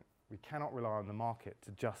 Right? We cannot rely on the market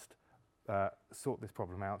to just sort this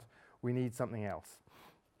problem out. We need something else.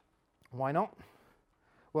 Why not?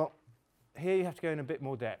 Well, here you have to go in a bit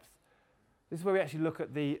more depth. This is where we actually look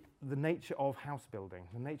at the nature of house building,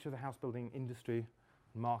 the nature of the house building industry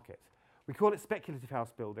market. We call it speculative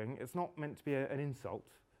house building. It's not meant to be an insult.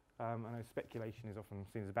 I know speculation is often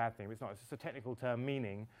seen as a bad thing, but it's not. It's just a technical term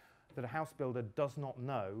meaning that a house builder does not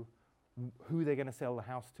know who they're going to sell the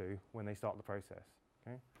house to when they start the process.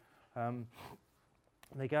 Okay?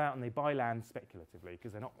 They go out and they buy land speculatively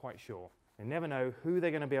because they're not quite sure. They never know who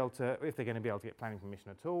they're going to be able to, if they're going to be able to get planning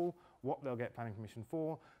permission at all, what they'll get planning permission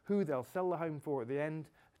for, who they'll sell the home for at the end,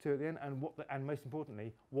 and most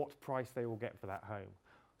importantly, what price they will get for that home.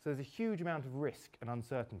 So there's a huge amount of risk and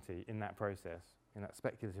uncertainty in that process, in that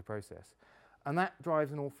speculative process. And that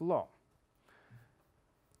drives an awful lot.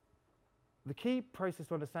 The key process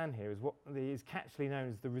to understand here is what is catchily known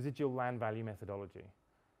as the residual land value methodology.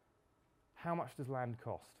 How much does land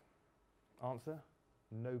cost? Answer,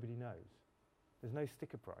 nobody knows. There's no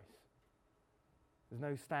sticker price. There's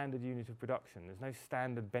no standard unit of production. There's no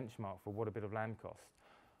standard benchmark for what a bit of land costs.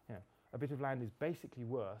 You know, a bit of land is basically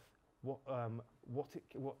worth what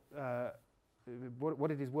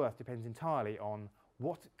it is worth depends entirely on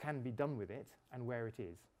what can be done with it and where it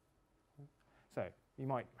is. So you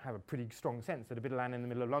might have a pretty strong sense that a bit of land in the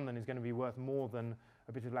middle of London is going to be worth more than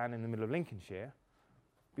a bit of land in the middle of Lincolnshire,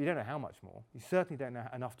 but you don't know how much more. You certainly don't know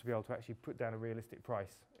enough to be able to actually put down a realistic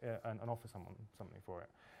price and offer someone something for it.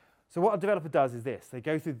 So what a developer does is this. They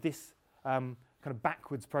go through this kind of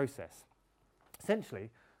backwards process. Essentially,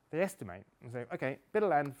 they estimate and say, OK, bit of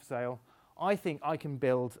land for sale. I think I can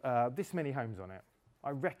build this many homes on it. I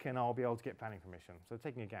reckon I'll be able to get planning permission. So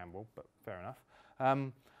taking a gamble, but fair enough.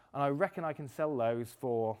 And I reckon I can sell those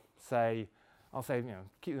for, say, I'll say,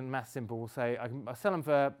 keep the maths simple. We'll say I'll sell them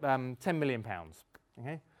for £10 million.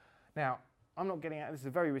 Okay. Now, I'm not getting out. This is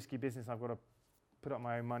a very risky business. I've got to put up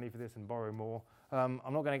my own money for this and borrow more. I'm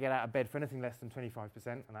not going to get out of bed for anything less than 25%,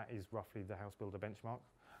 and that is roughly the house builder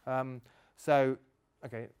benchmark. So,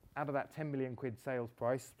 okay, out of that 10 million quid sales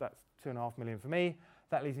price, that's 2.5 million for me.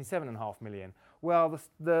 That leaves me 7.5 million. Well,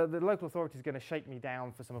 the local authority is going to shake me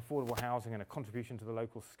down for some affordable housing and a contribution to the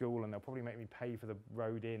local school, and they'll probably make me pay for the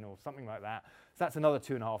road in or something like that. So that's another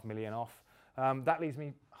 2.5 million off. That leaves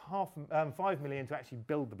me 5 million to actually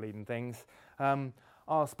build the bleeding things.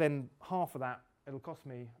 I'll spend half of that. It'll cost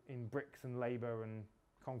me in bricks and labour and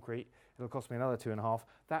concrete. It'll cost me another 2.5.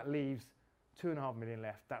 That leaves 2.5 million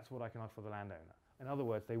left. That's what I can offer the landowner. In other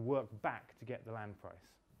words, they work back to get the land price.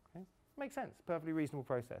 Okay? Makes sense. Perfectly reasonable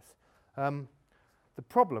process. The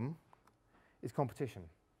problem is competition.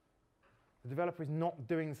 The developer is not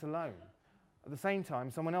doing this alone. At the same time,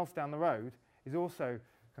 someone else down the road is also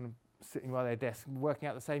kind of sitting by their desk working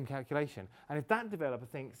out the same calculation. And if that developer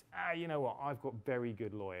thinks, you know what, I've got very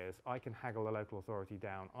good lawyers, I can haggle the local authority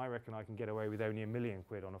down, I reckon I can get away with only £1 million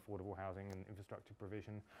on affordable housing and infrastructure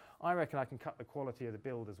provision, I reckon I can cut the quality of the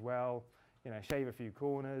build as well, shave a few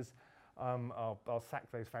corners, I'll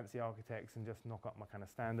sack those fancy architects and just knock up my kind of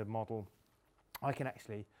standard model, I can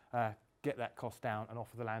actually get that cost down and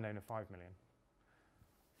offer the landowner 5 million.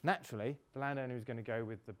 Naturally, the landowner is going to go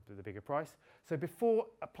with the bigger price. So before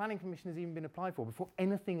a planning permission has even been applied for, before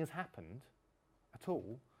anything has happened at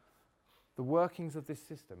all, the workings of this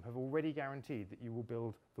system have already guaranteed that you will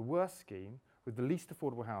build the worst scheme with the least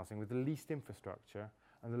affordable housing, with the least infrastructure,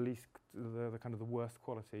 and the kind of the worst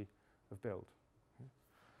quality of build.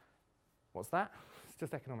 What's that? It's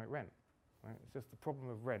just economic rent. Right? It's just the problem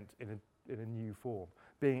of rent in a new form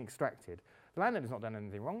being extracted. The landowner's not done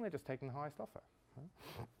anything wrong. They're just taking the highest offer.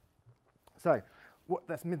 So what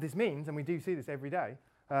this means, and we do see this every day,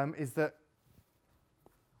 is that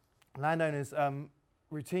landowners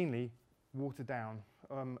routinely water down,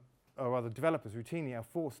 or rather developers routinely are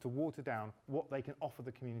forced to water down what they can offer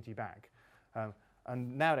the community back.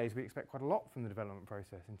 And nowadays we expect quite a lot from the development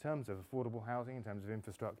process in terms of affordable housing, in terms of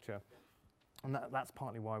infrastructure, and that's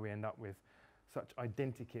partly why we end up with such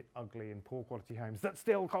identikit, ugly and poor quality homes that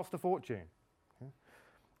still cost a fortune.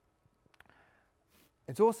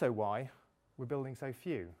 It's also why we're building so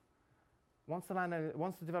few. Once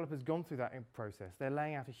the developer's gone through that process, they're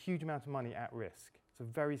laying out a huge amount of money at risk. It's a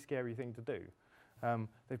very scary thing to do.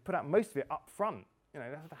 They've put out most of it up front. They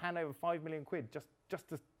have to hand over 5 million quid just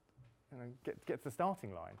to get to the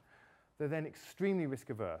starting line. They're then extremely risk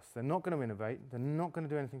averse. They're not going to innovate. They're not going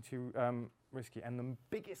to do anything too risky. And the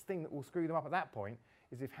biggest thing that will screw them up at that point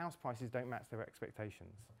is if house prices don't match their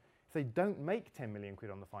expectations. If they don't make 10 million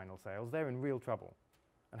quid on the final sales, they're in real trouble.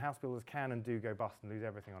 And house builders can and do go bust and lose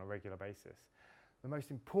everything on a regular basis. The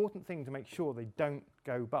most important thing to make sure they don't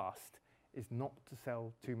go bust is not to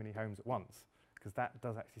sell too many homes at once, because that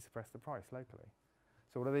does actually suppress the price locally.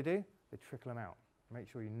 So what do? They trickle them out. Make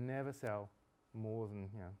sure you never sell more than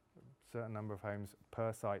a certain number of homes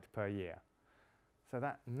per site per year. So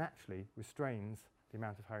that naturally restrains the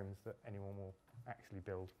amount of homes that anyone will actually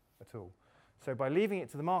build at all. So by leaving it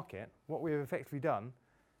to the market, what we have effectively done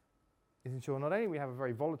is ensure not only we have a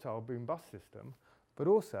very volatile boom-bust system, but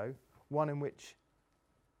also one in which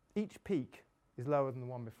each peak is lower than the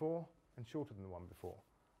one before, and shorter than the one before.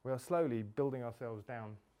 We are slowly building ourselves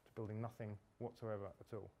down to building nothing whatsoever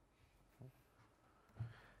at all.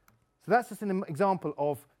 So that's just an example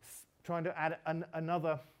of trying to add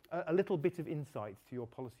a little bit of insight to your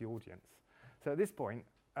policy audience. So at this point,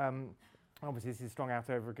 obviously this is strung out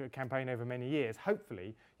over a campaign over many years.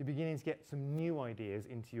 Hopefully, you're beginning to get some new ideas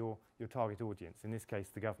into your target audience, in this case,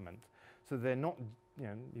 the government. So they're not,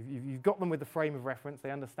 you've got them with the frame of reference,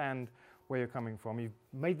 they understand where you're coming from, you've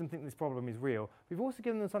made them think this problem is real. We've also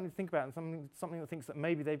given them something to think about and something that thinks that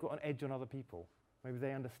maybe they've got an edge on other people. Maybe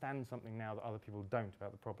they understand something now that other people don't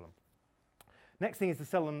about the problem. Next thing is to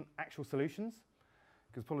sell them actual solutions,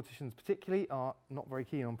 because politicians particularly are not very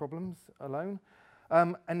keen on problems alone.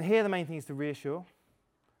 And here the main thing is to reassure,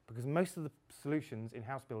 because most of the solutions in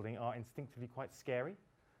house building are instinctively quite scary.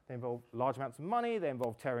 They involve large amounts of money, they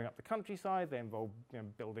involve tearing up the countryside, they involve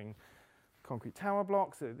building concrete tower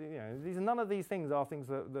blocks. None of these things are things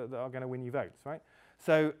that are going to win you votes, right?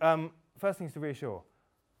 So first thing is to reassure.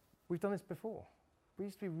 We've done this before. We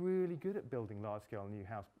used to be really good at building large-scale new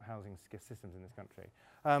housing systems in this country.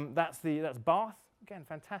 That's Bath. Again,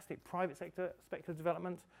 fantastic private sector speculative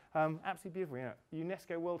development. Absolutely beautiful.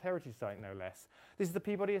 UNESCO World Heritage Site, no less. This is the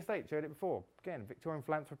Peabody Estate. Showed it before. Again, Victorian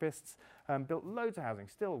philanthropists built loads of housing.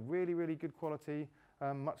 Still really, really good quality.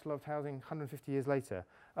 Much loved housing 150 years later.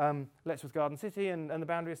 Letchworth Garden City and the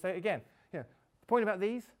Boundary Estate. Again, the point about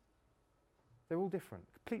these, they're all different,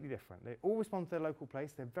 completely different. They all respond to their local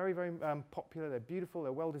place. They're very, very popular. They're beautiful.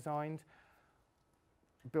 They're well designed.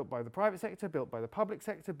 Built by the private sector, built by the public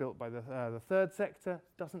sector, built by the third sector.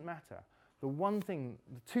 Doesn't matter. The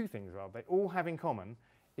two things they all have in common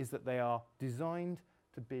is that they are designed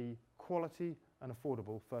to be quality and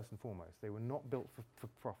affordable first and foremost. They were not built for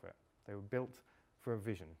profit. They were built for a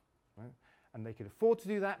vision. Right? And they could afford to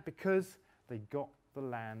do that because they got the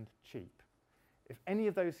land cheap. If any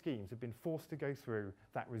of those schemes had been forced to go through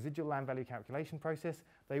that residual land value calculation process,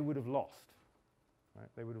 they would have lost. Right?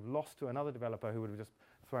 They would have lost to another developer who would have just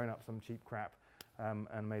thrown up some cheap crap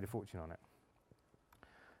and made a fortune on it.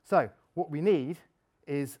 So what we need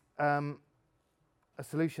is a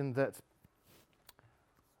solution that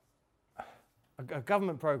a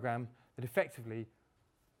government program that effectively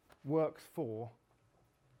works for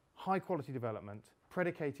high quality development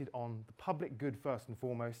predicated on the public good first and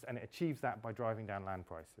foremost, and it achieves that by driving down land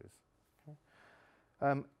prices.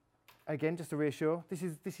 Okay. Again, just to reassure, this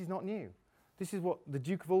is not new. This is what the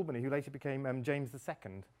Duke of Albany, who later became James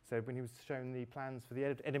II, said when he was shown the plans for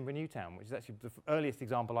the Edinburgh New Town, which is actually the earliest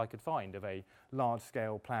example I could find of a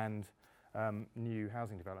large-scale planned new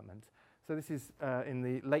housing development. So this is in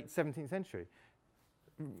the late 17th century.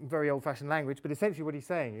 Very old-fashioned language, but essentially what he's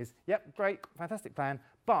saying is, yep, great, fantastic plan,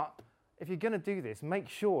 but if you're going to do this, make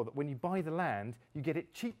sure that when you buy the land, you get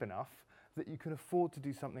it cheap enough that you can afford to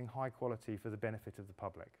do something high quality for the benefit of the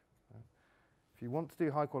public. If you want to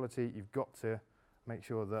do high quality, you've got to make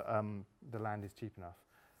sure that the land is cheap enough.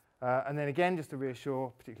 And then again, just to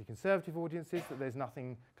reassure particularly conservative audiences that there's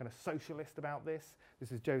nothing kind of socialist about this.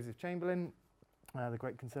 This is Joseph Chamberlain, the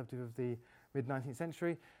great conservative of the mid-19th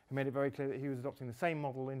century, who made it very clear that he was adopting the same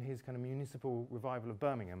model in his kind of municipal revival of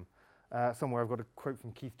Birmingham. Somewhere I've got a quote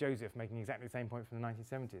from Keith Joseph making exactly the same point from the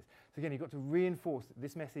 1970s. So again, you've got to reinforce that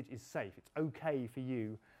this message is safe. It's okay for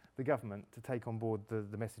you, the government, to take on board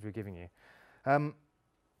the message we're giving you.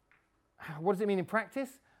 What does it mean in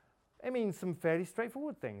practice? It means some fairly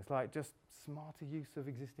straightforward things, like just smarter use of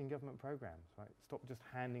existing government programs. Right? Stop just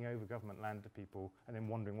handing over government land to people and then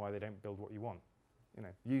wondering why they don't build what you want.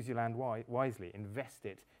 Use your land wisely, invest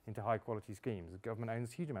it into high quality schemes. The government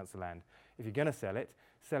owns huge amounts of land. If you're going to sell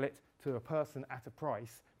it to a person at a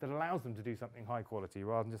price that allows them to do something high quality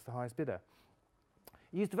rather than just the highest bidder.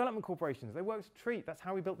 Use development corporations. They work to treat. That's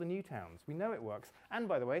how we built the new towns. We know it works. And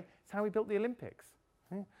by the way, it's how we built the Olympics.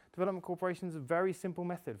 Okay? Development corporations is a very simple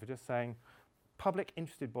method for just saying public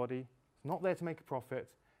interested body. It's not there to make a profit.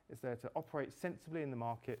 It's there to operate sensibly in the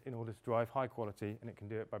market in order to drive high quality, and it can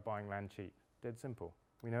do it by buying land cheap. Dead simple.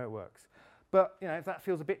 We know it works. But if that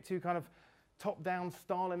feels a bit too kind of top-down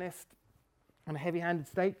Stalinist and a heavy-handed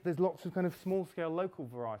state, there's lots of kind of small-scale local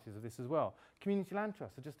varieties of this as well. Community land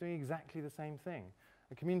trusts are just doing exactly the same thing.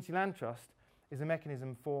 A community land trust is a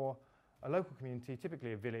mechanism for a local community,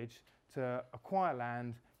 typically a village, to acquire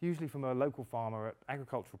land, usually from a local farmer at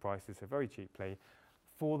agricultural prices, so very cheaply,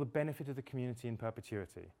 for the benefit of the community in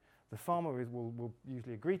perpetuity. The farmer will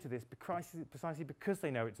usually agree to this precisely because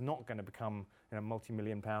they know it's not going to become a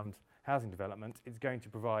multi-million-pound housing development. It's going to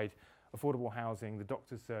provide affordable housing, the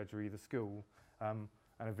doctor's surgery, the school, and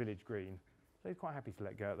a village green. So he's quite happy to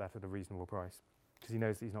let go of that at a reasonable price because he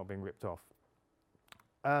knows that he's not being ripped off.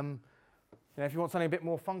 You know, if you want something a bit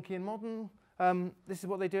more funky and modern, this is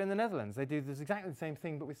what they do in the Netherlands. They do this exactly the same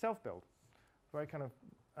thing, but with self-build. Very kind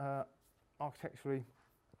of architecturally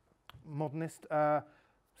modernist. So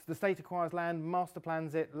the state acquires land, master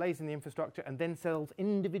plans it, lays in the infrastructure, and then sells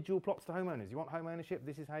individual plots to homeowners. You want home ownership?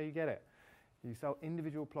 This is how you get it. You sell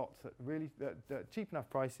individual plots at really cheap enough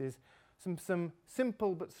prices. Some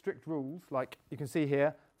simple but strict rules, like you can see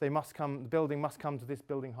here, the building must come to this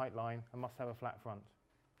building height line and must have a flat front.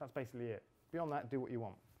 That's basically it. Beyond that, do what you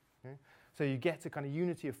want. Okay? So you get a kind of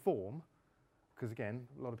unity of form, because again,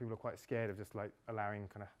 a lot of people are quite scared of just like allowing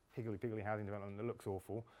kind of higgledy-piggledy housing development that looks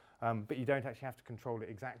awful, but you don't actually have to control it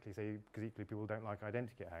exactly, so because equally people don't like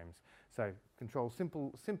identikit homes. So control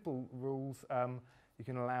simple rules. You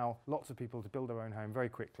can allow lots of people to build their own home very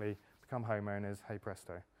quickly, become homeowners, hey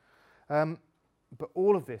presto. But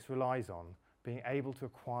all of this relies on being able to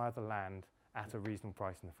acquire the land at a reasonable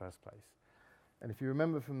price in the first place. And if you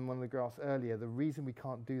remember from one of the graphs earlier, the reason we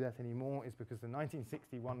can't do that anymore is because the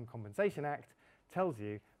 1961 Compensation Act tells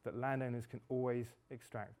you that landowners can always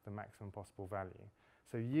extract the maximum possible value.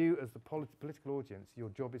 So you, as the political audience, your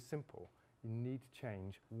job is simple. You need to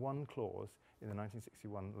change one clause in the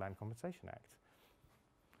 1961 Land Compensation Act.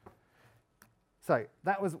 So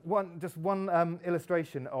that was just one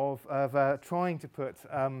illustration of trying to put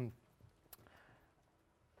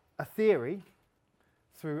a theory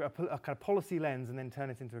through a kind of policy lens and then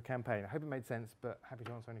turn it into a campaign. I hope it made sense, but happy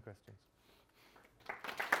to answer any questions.